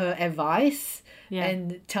giving her advice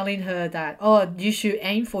and telling her that, you should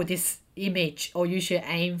aim for this image, or you should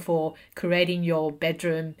aim for creating your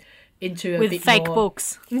bedroom into a with bit fake more...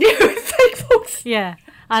 books. With fake books. Yeah.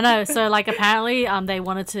 I know. So, like, apparently, they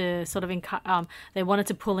wanted to sort of they wanted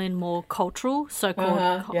to pull in more cultural,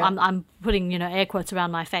 so-called. I'm putting air quotes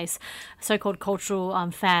around my face. So-called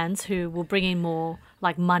cultural fans who will bring in more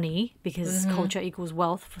like money, because culture equals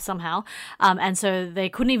wealth somehow. And so they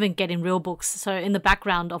couldn't even get in real books. So in the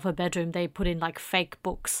background of her bedroom, they put in like fake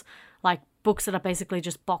books, like books that are basically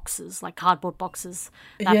just boxes, like cardboard boxes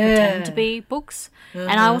that pretend to be books.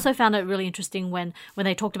 And I also found it really interesting when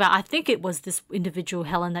they talked about, I think it was this individual,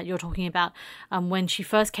 Helen, that you're talking about, when she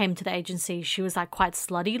first came to the agency, she was like quite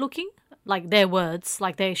slutty looking, like their words,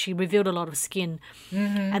 like she revealed a lot of skin.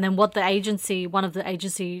 And then what one of the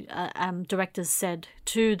agency directors said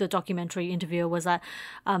to the documentary interviewer was that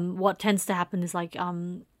what tends to happen is like,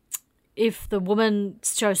 if the woman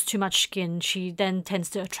shows too much skin, she then tends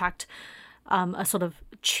to attract a sort of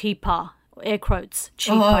cheaper, air quotes,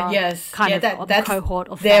 kind of cohort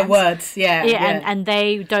of their fans. words, and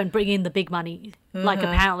they don't bring in the big money. Like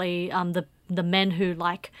apparently, the men who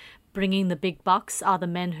like bringing the big bucks are the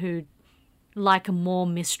men who like more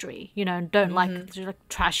mystery, don't like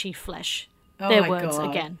trashy flesh. Oh their my words God.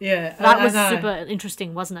 again. Yeah, That I was know. super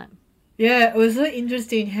interesting, wasn't it? Yeah, it was so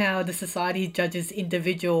interesting how the society judges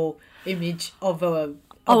individual image of a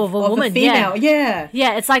Oh, of a of a woman, yeah. female. Yeah.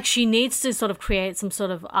 Yeah, it's like she needs to sort of create some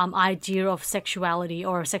sort of idea of sexuality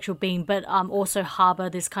or a sexual being, but also harbor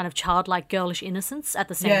this kind of childlike, girlish innocence at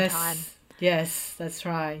the same time. Yes. Yes, that's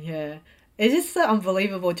right. Yeah. It's just so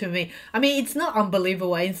unbelievable to me. I mean, it's not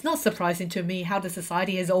unbelievable. It's not surprising to me how the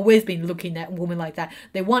society has always been looking at women like that.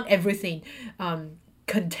 They want everything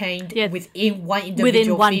contained Yeah, within one within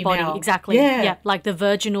individual one female. body, exactly. Yeah. Yeah, like the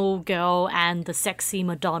virginal girl and the sexy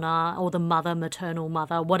Madonna or the mother, maternal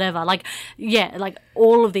mother, whatever. Like, yeah, like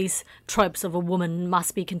all of these tropes of a woman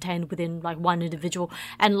must be contained within like one individual.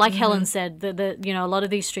 And like Helen said, a lot of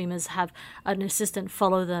these streamers have an assistant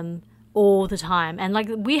follow them all the time. And like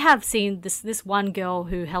we have seen this one girl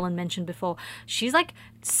who Helen mentioned before, she's like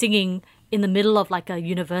singing in the middle of like a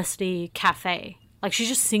university cafe. Like she's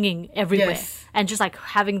just singing everywhere. Yes. And just like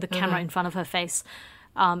having the camera in front of her face.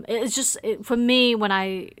 It's just, for me, when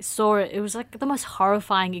I saw it, it was like the most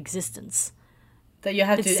horrifying existence. That you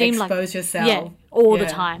have It to seemed expose yourself. Yeah, all the Yeah.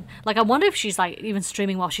 time. Like I wonder if she's like even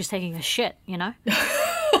streaming while she's taking a shit, you know?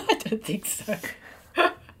 I don't think so.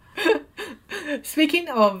 Speaking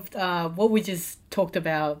of what we just talked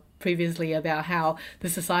about previously, about how the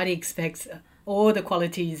society expects all the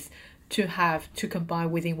qualities to have to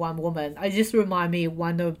combine within one woman, I just remind me of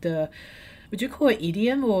one of the, would you call it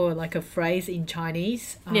idiom or like a phrase in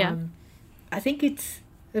Chinese? Yeah. I think it's,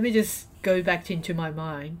 let me just go back into my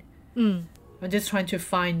mind. I'm just trying to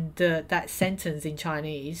find that sentence in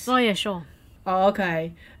Chinese. Oh yeah, sure. Oh,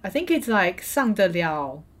 okay. I think it's like 上得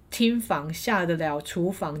了厅房,下得了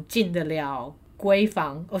厨房,进得了闺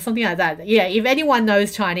房 or something like that. Yeah, if anyone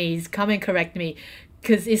knows Chinese, come and correct me.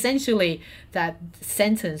 Because essentially that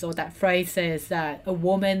sentence or that phrase says that a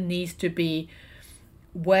woman needs to be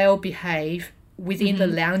well behaved within the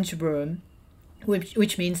lounge room,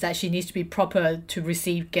 which means that she needs to be proper to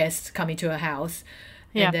receive guests coming to her house.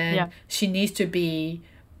 Yeah, And then yeah. she needs to be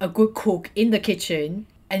a good cook in the kitchen.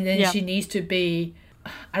 And then Yeah. she needs to be,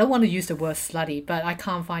 I don't want to use the word slutty, but I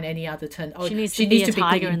can't find any other term. Oh, She needs to be a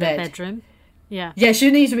tiger good in the bedroom. Yeah. Yeah, she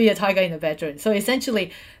needs to be a tiger in the bedroom. So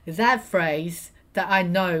essentially, that phrase that I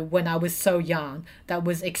know when I was so young, that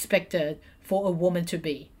was expected for a woman to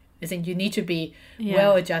be. As in, you need to be Yeah.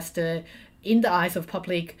 well adjusted in the eyes of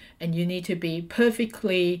public, and you need to be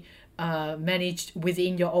perfectly managed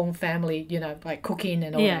within your own family, you know, like cooking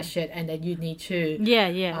and all Yeah. that shit. And then you need to Yeah.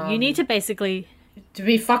 You need to basically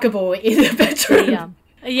be fuckable in the bedroom.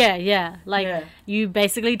 yeah. Like Yeah. you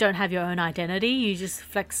basically don't have your own identity. You just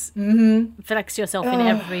flex yourself in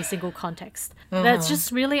every single context. That's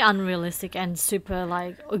just really unrealistic and super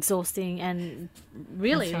like exhausting and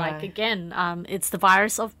really That's like right. again, it's the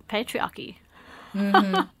virus of patriarchy.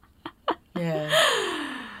 Yeah.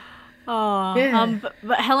 Oh, Yeah.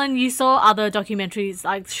 but Helen, you saw other documentaries,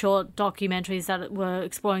 like short documentaries that were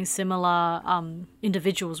exploring similar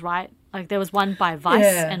individuals, right? Like there was one by Vice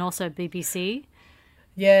Yeah. and also BBC.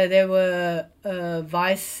 Yeah, there were a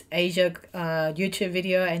Vice Asia YouTube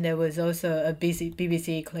video, and there was also a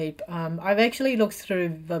BBC clip. I've actually looked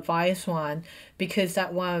through the Vice one because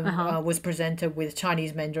that one was presented with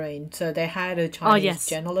Chinese Mandarin. So they had a Chinese yes.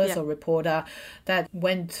 journalist Yeah. or reporter that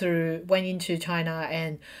went into China,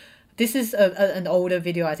 and this is an older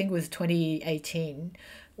video. I think it was 2018,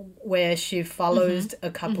 where she follows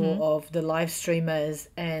a couple of the live streamers,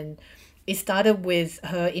 and it started with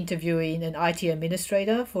her interviewing an IT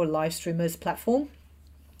administrator for live streamers platform,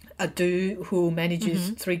 a dude who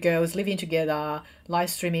manages three girls living together, live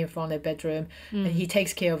streaming from their bedroom, and he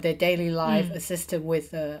takes care of their daily life, assisted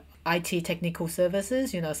with IT technical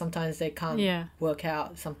services. You know, sometimes they can't Yeah. work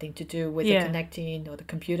out something to do with Yeah. the connecting or the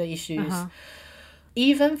computer issues.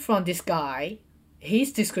 Even from this guy,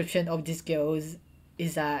 his description of these girls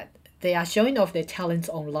is that they are showing off their talents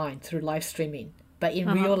online through live streaming, but in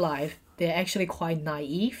real life, they're actually quite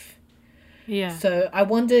naive. Yeah. So I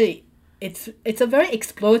wonder, it's a very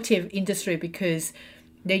exploitative industry because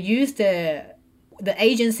they use the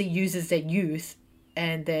agency uses their youth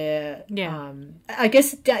and their Yeah. I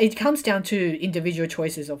guess it comes down to individual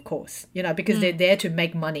choices, of course, you know, because they're there to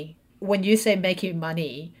make money. When you say making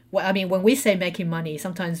money, well, I mean, when we say making money,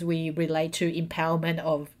 sometimes we relate to empowerment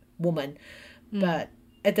of women, but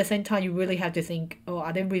at the same time, you really have to think, oh,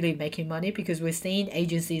 are they really making money? Because we're seeing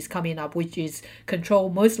agencies coming up, which is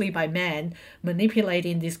controlled mostly by men,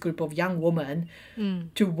 manipulating this group of young women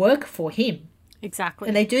to work for him. Exactly.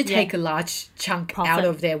 And they do Yeah. take a large chunk Profit. out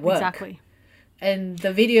of their work. Exactly. And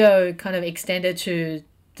the video kind of extended to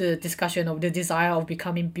the discussion of the desire of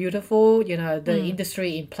becoming beautiful, you know, the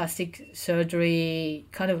industry in plastic surgery,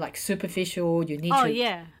 kind of like superficial, you need Oh, to...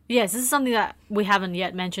 yeah. Yes, this is something that we haven't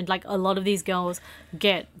yet mentioned. Like, a lot of these girls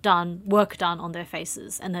get work done on their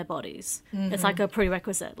faces and their bodies. It's like a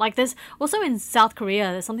prerequisite. Like, there's also in South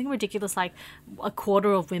Korea, there's something ridiculous, like a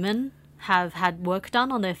quarter of women have had work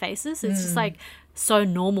done on their faces. It's just like so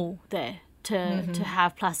normal there to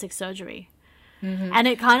have plastic surgery. And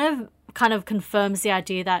it kind of confirms the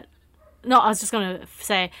idea that, no, I was just going to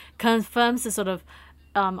say, confirms the sort of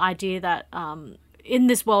idea that in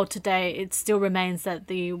this world today, it still remains that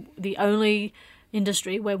the only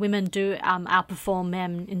industry where women do outperform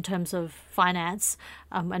men in terms of finance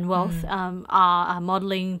and wealth are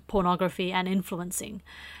modeling, pornography, and influencing.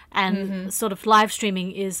 And sort of live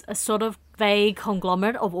streaming is a sort of vague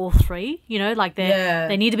conglomerate of all three, you know, like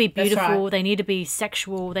they need to be beautiful, they need to be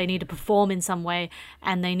sexual, they need to perform in some way,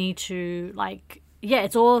 and they need to, like, yeah,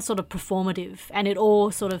 it's all sort of performative, and it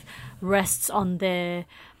all sort of rests on their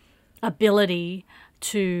ability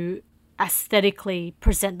to aesthetically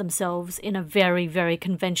present themselves in a very, very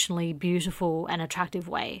conventionally beautiful and attractive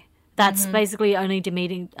way. That's basically only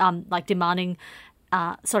demanding, they're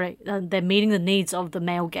meeting the needs of the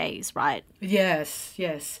male gaze, right? Yes.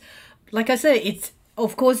 Like I said, it's,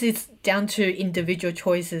 of course, it's down to individual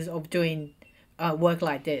choices of doing work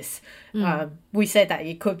like this. We said that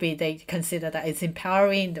it could be they consider that it's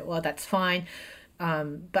empowering, well, that's fine.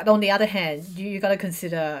 But on the other hand, you got to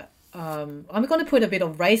consider, I'm going to put a bit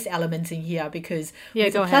of race elements in here, because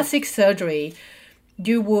with the plastic surgery,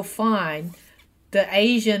 you will find the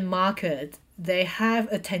Asian market, they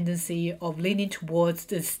have a tendency of leaning towards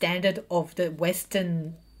the standard of the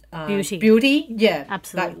Western beauty. Yeah,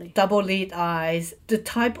 absolutely. Like double lid eyes, the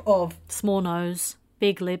type of small nose,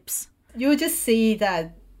 big lips. You just see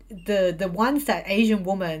that the ones that Asian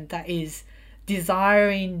woman that is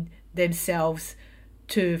desiring themselves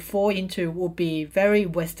to fall into will be very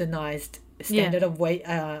westernized standard of weight.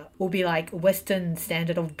 Will be like Western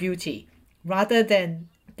standard of beauty, rather than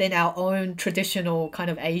our own traditional kind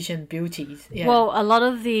of Asian beauties. Yeah. Well, a lot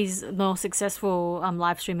of these more successful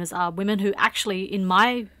live streamers are women who actually, in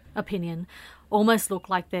my opinion, almost look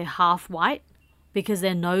like they're half white, because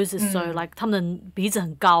their nose is so, like, 他们的鼻子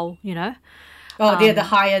很高, you know? Oh, yeah, the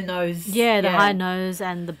higher nose. Yeah, the high nose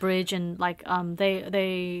and the bridge, and like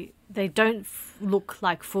they don't look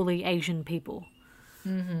like fully Asian people.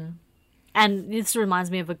 And this reminds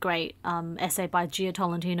me of a great essay by Gia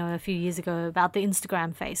Tolentino a few years ago about the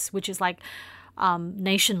Instagram face, which is like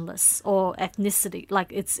nationless or ethnicity.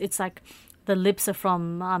 Like it's like the lips are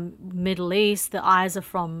from Middle East, the eyes are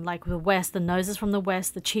from like the West, the nose is from the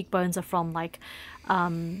West, the cheekbones are from like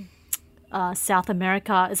South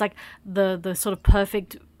America. It's like the sort of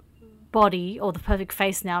perfect body or the perfect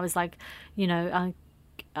face now is like, you know,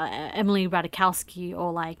 Emily Ratajkowski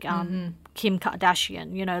or like Kim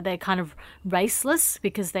Kardashian. You know, they're kind of raceless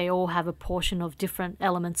because they all have a portion of different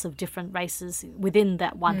elements of different races within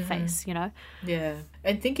that one face, you know? Yeah.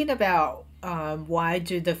 And thinking about why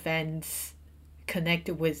do the fans connect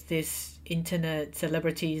with this internet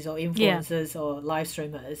celebrities or influencers or live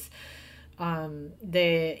streamers?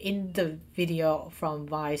 They're in the video from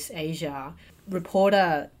Vice Asia,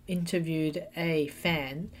 reporter interviewed a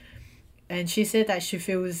fan, and she said that she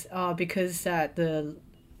feels because the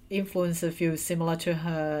influencer feels similar to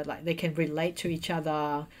her, like they can relate to each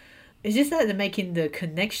other. It's just that making the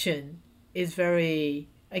connection is very,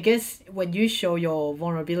 I guess, when you show your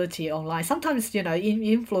vulnerability online, sometimes, you know,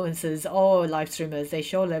 influencers or live streamers, they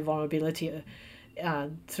show their vulnerability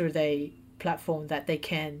through their platform that they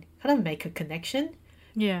can kind of make a connection.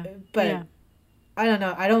 Yeah. But I don't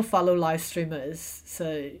know, I don't follow live streamers,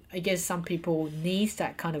 so I guess some people need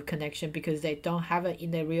that kind of connection because they don't have it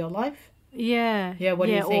in their real life. Yeah. Yeah, what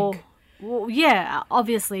do you think? Well, yeah,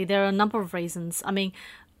 obviously there are a number of reasons. I mean,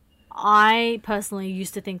 I personally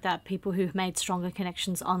used to think that people who made stronger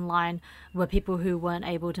connections online were people who weren't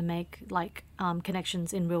able to make like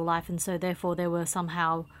connections in real life, and so therefore they were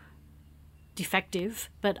somehow defective.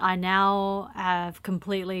 But I now have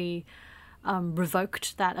completely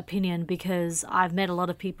revoked that opinion, because I've met a lot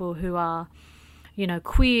of people who are, you know,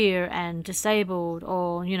 queer and disabled,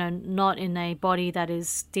 or, you know, not in a body that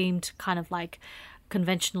is deemed kind of like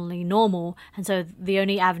conventionally normal, and so the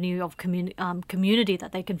only avenue of community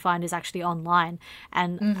that they can find is actually online.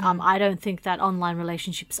 And I don't think that online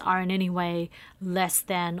relationships are in any way less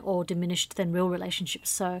than or diminished than real relationships.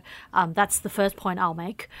 So that's the first point I'll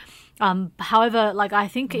make. However, like I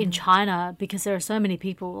think in China, because there are so many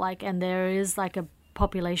people, like, and there is like a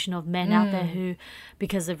population of men out there who,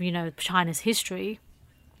 because of, you know, China's history,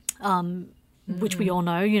 which we all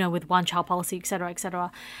know, with one-child policy, etc.,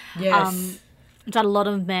 etc. Yes. That a lot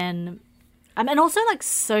of men, and also like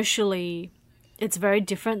socially, it's very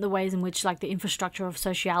different the ways in which like the infrastructure of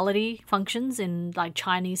sociality functions in like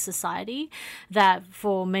Chinese society, that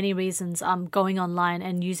for many reasons going online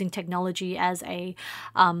and using technology as a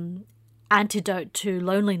antidote to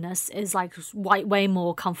loneliness is like way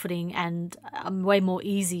more comforting and way more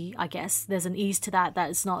easy, I guess. There's an ease to that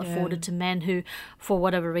is not afforded to men who, for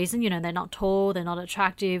whatever reason, they're not tall, they're not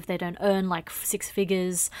attractive, they don't earn like six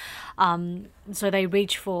figures, so they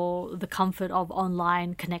reach for the comfort of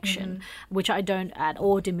online connection, which I don't at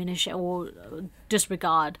all diminish or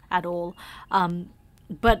disregard at all.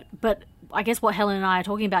 But I guess what Helen and I are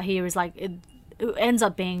talking about here is like it ends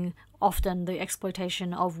up being often the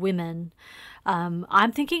exploitation of women.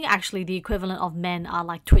 I'm thinking actually the equivalent of men are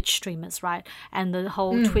like Twitch streamers, right? And the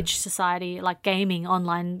whole Twitch society, like gaming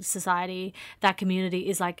online society, that community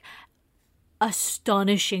is like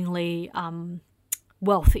astonishingly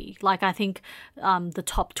wealthy. Like I think the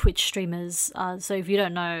top Twitch streamers, so if you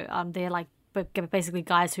don't know, they're like basically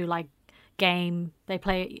guys who like game, they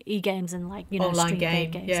play e-games and like online stream their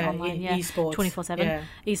games online, esports, 24/7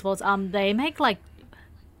 esports. They make like,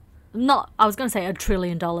 not, I was going to say $1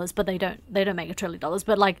 trillion, but they don't make $1 trillion,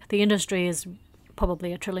 but like the industry is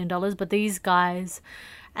probably $1 trillion. But these guys,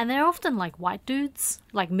 and they're often like white dudes,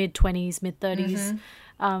 like mid-20s, mid-30s,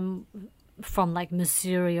 from like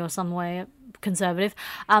Missouri or somewhere conservative.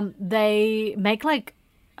 They make like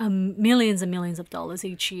millions and millions of dollars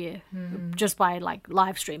each year just by like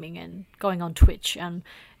live streaming and going on Twitch. And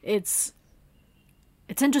it's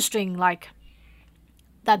interesting, like,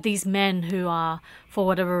 that these men who are, for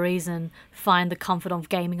whatever reason, find the comfort of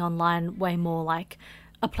gaming online way more like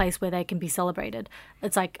a place where they can be celebrated.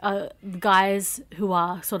 It's like guys who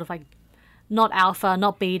are sort of like not alpha,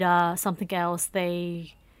 not beta, something else.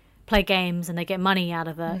 They play games and they get money out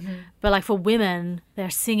of it. But like for women,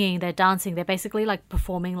 they're singing, they're dancing, they're basically like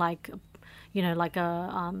performing like, like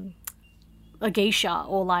a geisha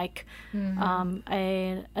or like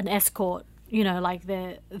an escort. Like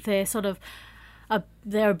they're sort of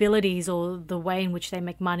their abilities or the way in which they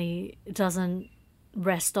make money doesn't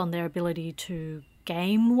rest on their ability to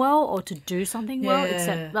game well or to do something well,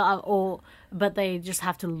 except but they just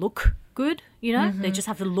have to look good. They just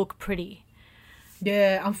have to look pretty.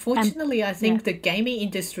 Yeah, unfortunately, I think the gaming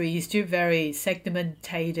industry is still very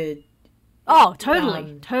segmented. Oh,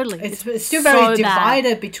 totally, totally. It's still very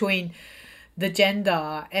divided between the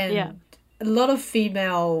gender, and a lot of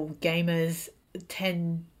female gamers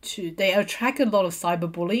they attract a lot of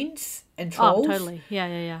cyberbullying and trolls. Oh, totally.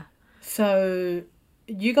 Yeah. So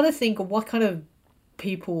you got to think of what kind of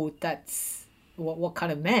people what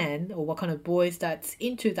kind of men or what kind of boys that's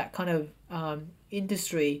into that kind of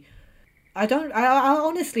industry. I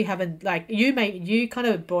honestly haven't, like, you kind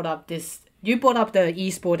of brought up the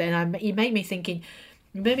esport, and it made me thinking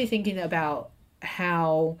about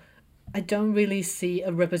how I don't really see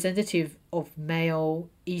a representative of male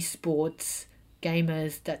esports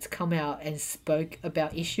gamers that's come out and spoke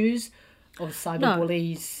about issues of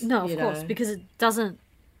cyberbullies. No, of course, because it doesn't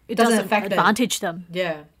advantage them.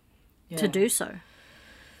 Yeah. To do so,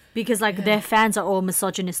 because like their fans are all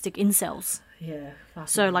misogynistic incels. Yeah.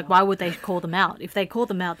 So like, why would they call them out? If they call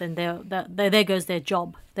them out, then there goes their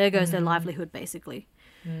job. There goes their livelihood, basically.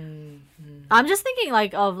 I'm just thinking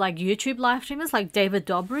like of like YouTube live streamers like David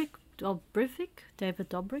Dobrik, who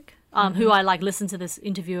I like listened to this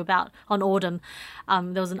interview about on Audum.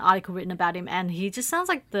 There was an article written about him, and he just sounds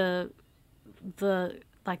like the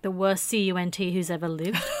worst cunt who's ever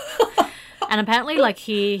lived. And apparently, like,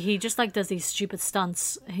 he just, like, does these stupid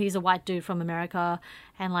stunts. He's a white dude from America,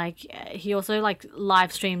 and, like, he also, like,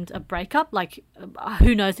 live streamed a breakup. Like,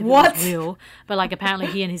 who knows if it was real, but, like, apparently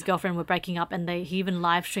he and his girlfriend were breaking up, and he even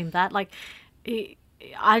live streamed that. Like,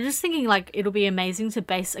 I'm just thinking, like, it'll be amazing to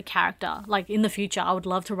base a character. Like, in the future, I would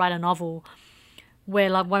love to write a novel where,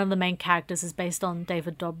 like, one of the main characters is based on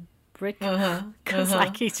David Dobrik. Because,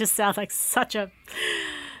 like, he just sounds like such a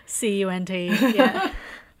cunt. Yeah.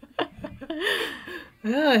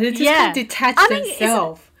 He just kind of detached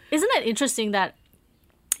himself. Isn't it interesting that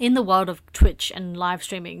in the world of Twitch and live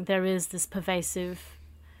streaming, there is this pervasive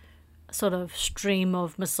sort of stream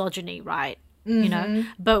of misogyny, right?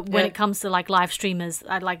 But when it comes to like live streamers,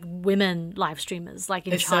 like women live streamers, like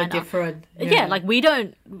in China, it's so different. Yeah, like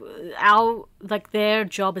their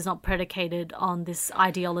job is not predicated on this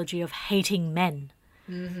ideology of hating men.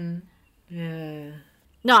 Yeah.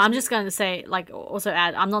 No, I'm just going to say, like, also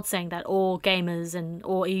add, I'm not saying that all gamers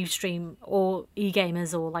or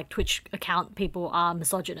e-gamers or, like, Twitch account people are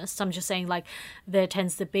misogynists. I'm just saying, like, there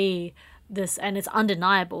tends to be this, and it's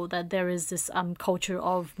undeniable that there is this culture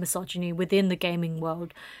of misogyny within the gaming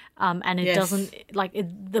world, and it doesn't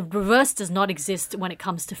the reverse does not exist when it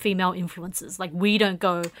comes to female influencers. Like we don't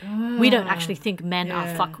actually think men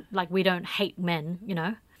are we don't hate men, you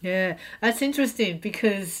know. Yeah, that's interesting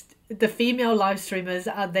because the female live streamers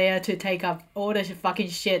are there to take up all the fucking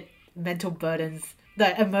shit, mental burdens,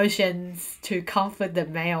 the emotions to comfort the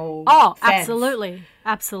male fans. Absolutely.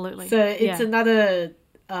 So it's another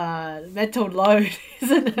mental load,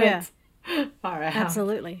 isn't it? Yeah. All right.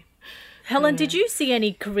 Absolutely. Helen, did you see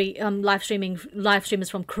any live streamers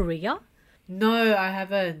from Korea? No, I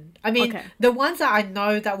haven't. I mean, the ones that I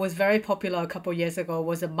know that was very popular a couple of years ago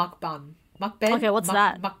was a mukbang. Mukbang? Okay, what's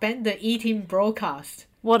that? Mukbang, the eating broadcast.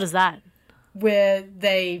 What is that? Where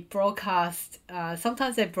they broadcast,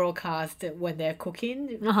 sometimes they broadcast when they're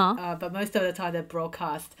cooking, but most of the time they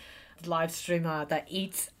broadcast live streamer that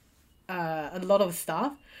eats a lot of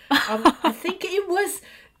stuff. I think it was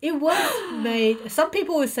made, some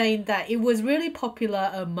people were saying that it was really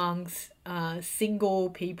popular amongst single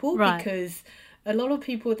people, because a lot of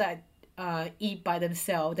people that eat by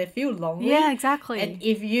themselves, they feel lonely. Yeah, exactly. And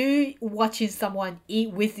if you watching someone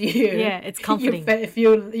eat with you, it's comforting.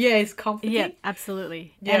 It's comforting. Yeah,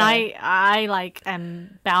 absolutely. Yeah. And I like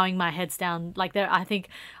am bowing my heads down. Like I think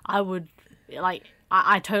I would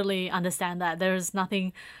I totally understand that there is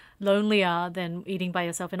nothing lonelier than eating by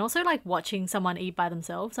yourself, and also like watching someone eat by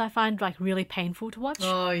themselves I find like really painful to watch.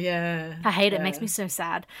 Oh yeah, I hate it. It makes me so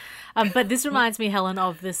sad. But this reminds me, Helen,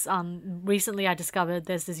 of this recently I discovered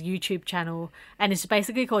there's this YouTube channel, and it's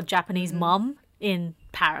basically called Japanese Mum in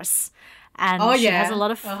Paris. And she has a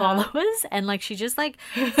lot of followers, and like she just like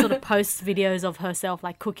sort of posts videos of herself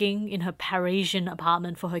like cooking in her Parisian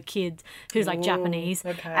apartment for her kid who's like Japanese.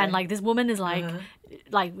 And like this woman is like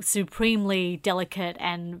supremely delicate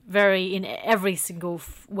and very, in every single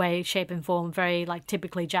way, shape and form, very like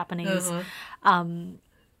typically Japanese.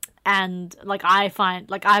 And like I find,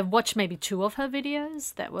 like I watched maybe 2 of her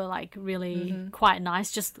videos that were like really quite nice,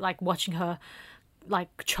 just like watching her like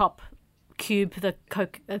cube the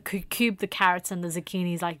carrots and the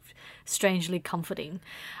zucchinis, like strangely comforting.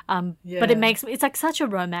 But it makes me, it's like such a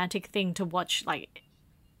romantic thing to watch, like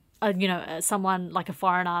someone like a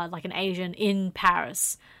foreigner, like an Asian in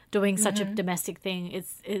Paris doing such a domestic thing.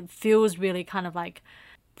 It feels really kind of like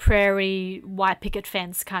prairie white picket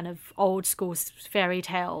fence kind of old school fairy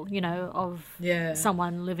tale, of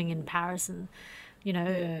someone living in Paris and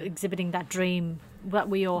exhibiting that dream that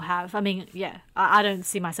we all have. I mean, I don't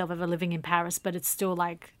see myself ever living in Paris, but it's still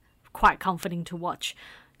like quite comforting to watch.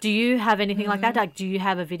 Do you have anything like that? Like, do you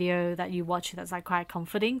have a video that you watch that's like quite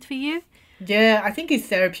comforting for you? Yeah, I think it's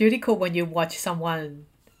therapeutical when you watch someone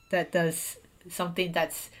that does something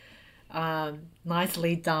that's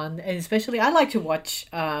nicely done, and especially I like to watch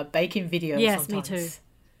baking videos. Yes, sometimes.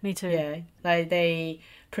 Me too. Yeah, like they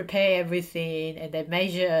prepare everything and they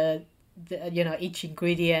measure each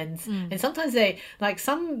ingredient, and sometimes they, like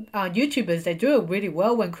some YouTubers, they do it really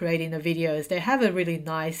well when creating the videos. They have a really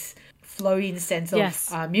nice flowing sense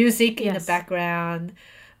of music in the background,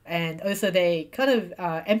 and also they kind of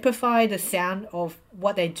amplify the sound of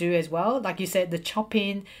what they do as well. Like you said, the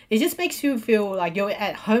chopping, it just makes you feel like you're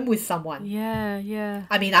at home with someone. Yeah.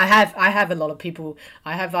 I mean, I have a lot of people.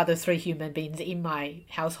 I have other 3 human beings in my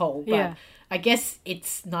household, but I guess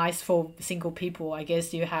it's nice for single people. I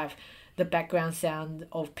guess you have the background sound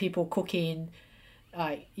of people cooking.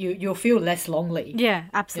 You'll feel less lonely. Yeah,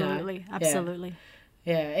 absolutely.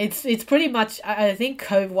 Yeah, it's pretty much, I think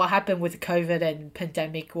what happened with COVID and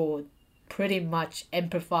pandemic will pretty much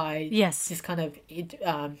amplify this kind of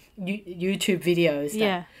YouTube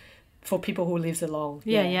videos for people who lives alone.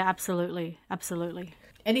 Yeah, absolutely.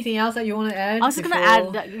 Anything else that you want to add? I was just going to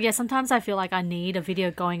add that, sometimes I feel like I need a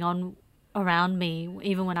video going on around me,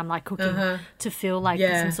 even when I'm like cooking, to feel like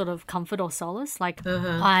some sort of comfort or solace. Like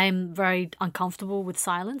I'm very uncomfortable with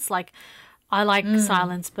silence. Like I like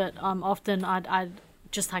silence, but often I'd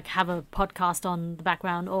just like have a podcast on the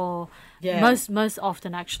background, or most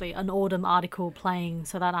often actually an Audm article playing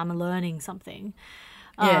so that I'm learning something.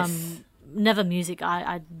 Never music.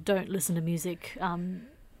 I don't listen to music.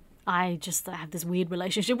 I just have this weird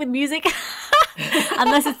relationship with music.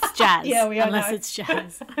 Unless it's jazz. It's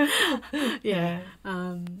jazz.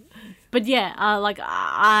 But like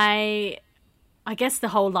I guess the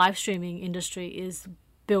whole live streaming industry is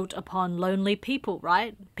built upon lonely people,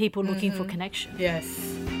 right? People looking for connection. Yes.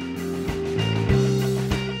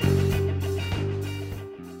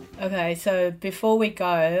 Okay, so before we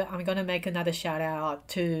go, I'm gonna make another shout out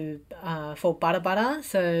to for Butter Butter.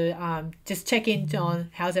 So just check in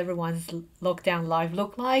on how's everyone's lockdown life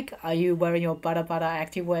look like. Are you wearing your Butter Butter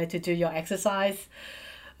activewear to do your exercise?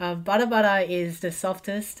 Butter Butter is the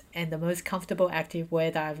softest and the most comfortable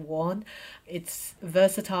activewear that I've worn. It's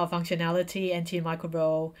versatile functionality,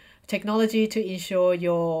 antimicrobial technology to ensure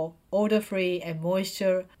your odor-free and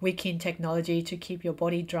moisture-wicking technology to keep your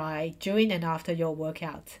body dry during and after your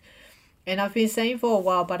workout. And I've been saying for a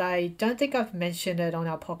while, but I don't think I've mentioned it on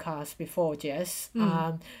our podcast before, Jess.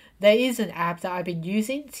 There is an app that I've been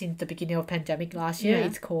using since the beginning of pandemic last year. Yeah.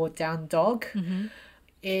 It's called Down Dog.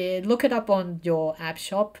 Look it up on your app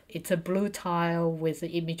shop. It's a blue tile with the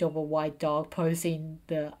image of a white dog posing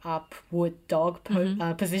the upward dog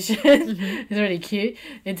position. It's really cute.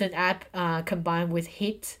 It's an app combined with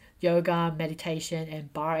HIIT, yoga, meditation,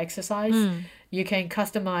 and bar exercise. You can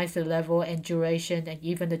customize the level and duration and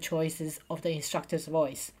even the choices of the instructor's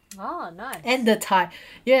voice. Oh, nice. And the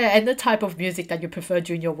type of music that you prefer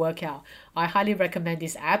during your workout. I highly recommend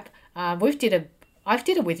this app. I've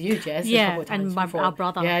did it with you, Jess. a couple of times and before. our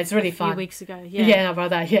brother. Yeah, it's really a fun. few weeks ago. Yeah. Yeah, our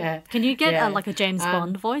brother. Yeah. Can you get Yeah. like a James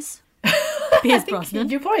Bond voice? Pierce Brosnan.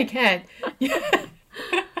 You probably can. Yeah.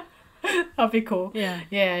 That'd be cool. Yeah.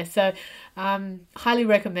 Yeah. So, highly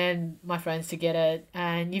recommend my friends to get it.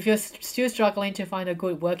 And if you're still struggling to find a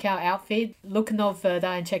good workout outfit, look no further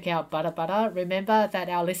and check out Butter Butter. Remember that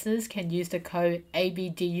our listeners can use the code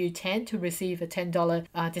ABDU10 to receive a $10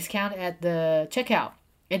 discount at the checkout.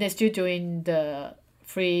 And they're still doing the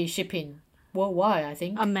free shipping worldwide, I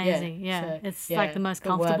think. Amazing. Yeah. So, It's yeah, like the most good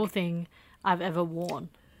comfortable work. thing I've ever worn.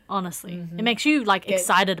 Honestly. It makes you like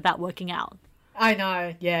excited about working out. I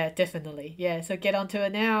know. Yeah, definitely. Yeah, so get onto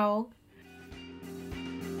it now.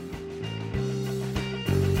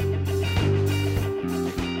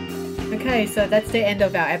 Okay, so that's the end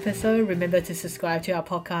of our episode. Remember to subscribe to our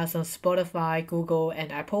podcast on Spotify, Google,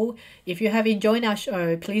 and Apple. If you have enjoyed our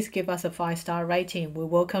show, please give us a 5-star rating. We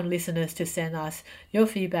welcome listeners to send us your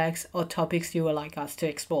feedbacks or topics you would like us to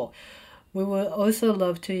explore. We would also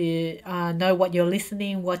love to know what you're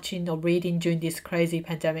listening, watching, or reading during this crazy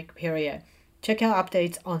pandemic period. Check out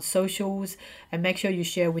updates on socials and make sure you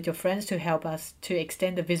share with your friends to help us to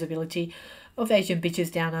extend the visibility of Asian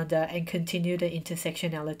Bitches Down Under and continue the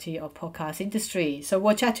intersectionality of podcast industry. So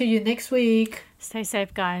we'll chat to you next week. Stay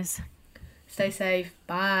safe, guys. Stay safe.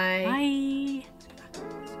 Bye. Bye.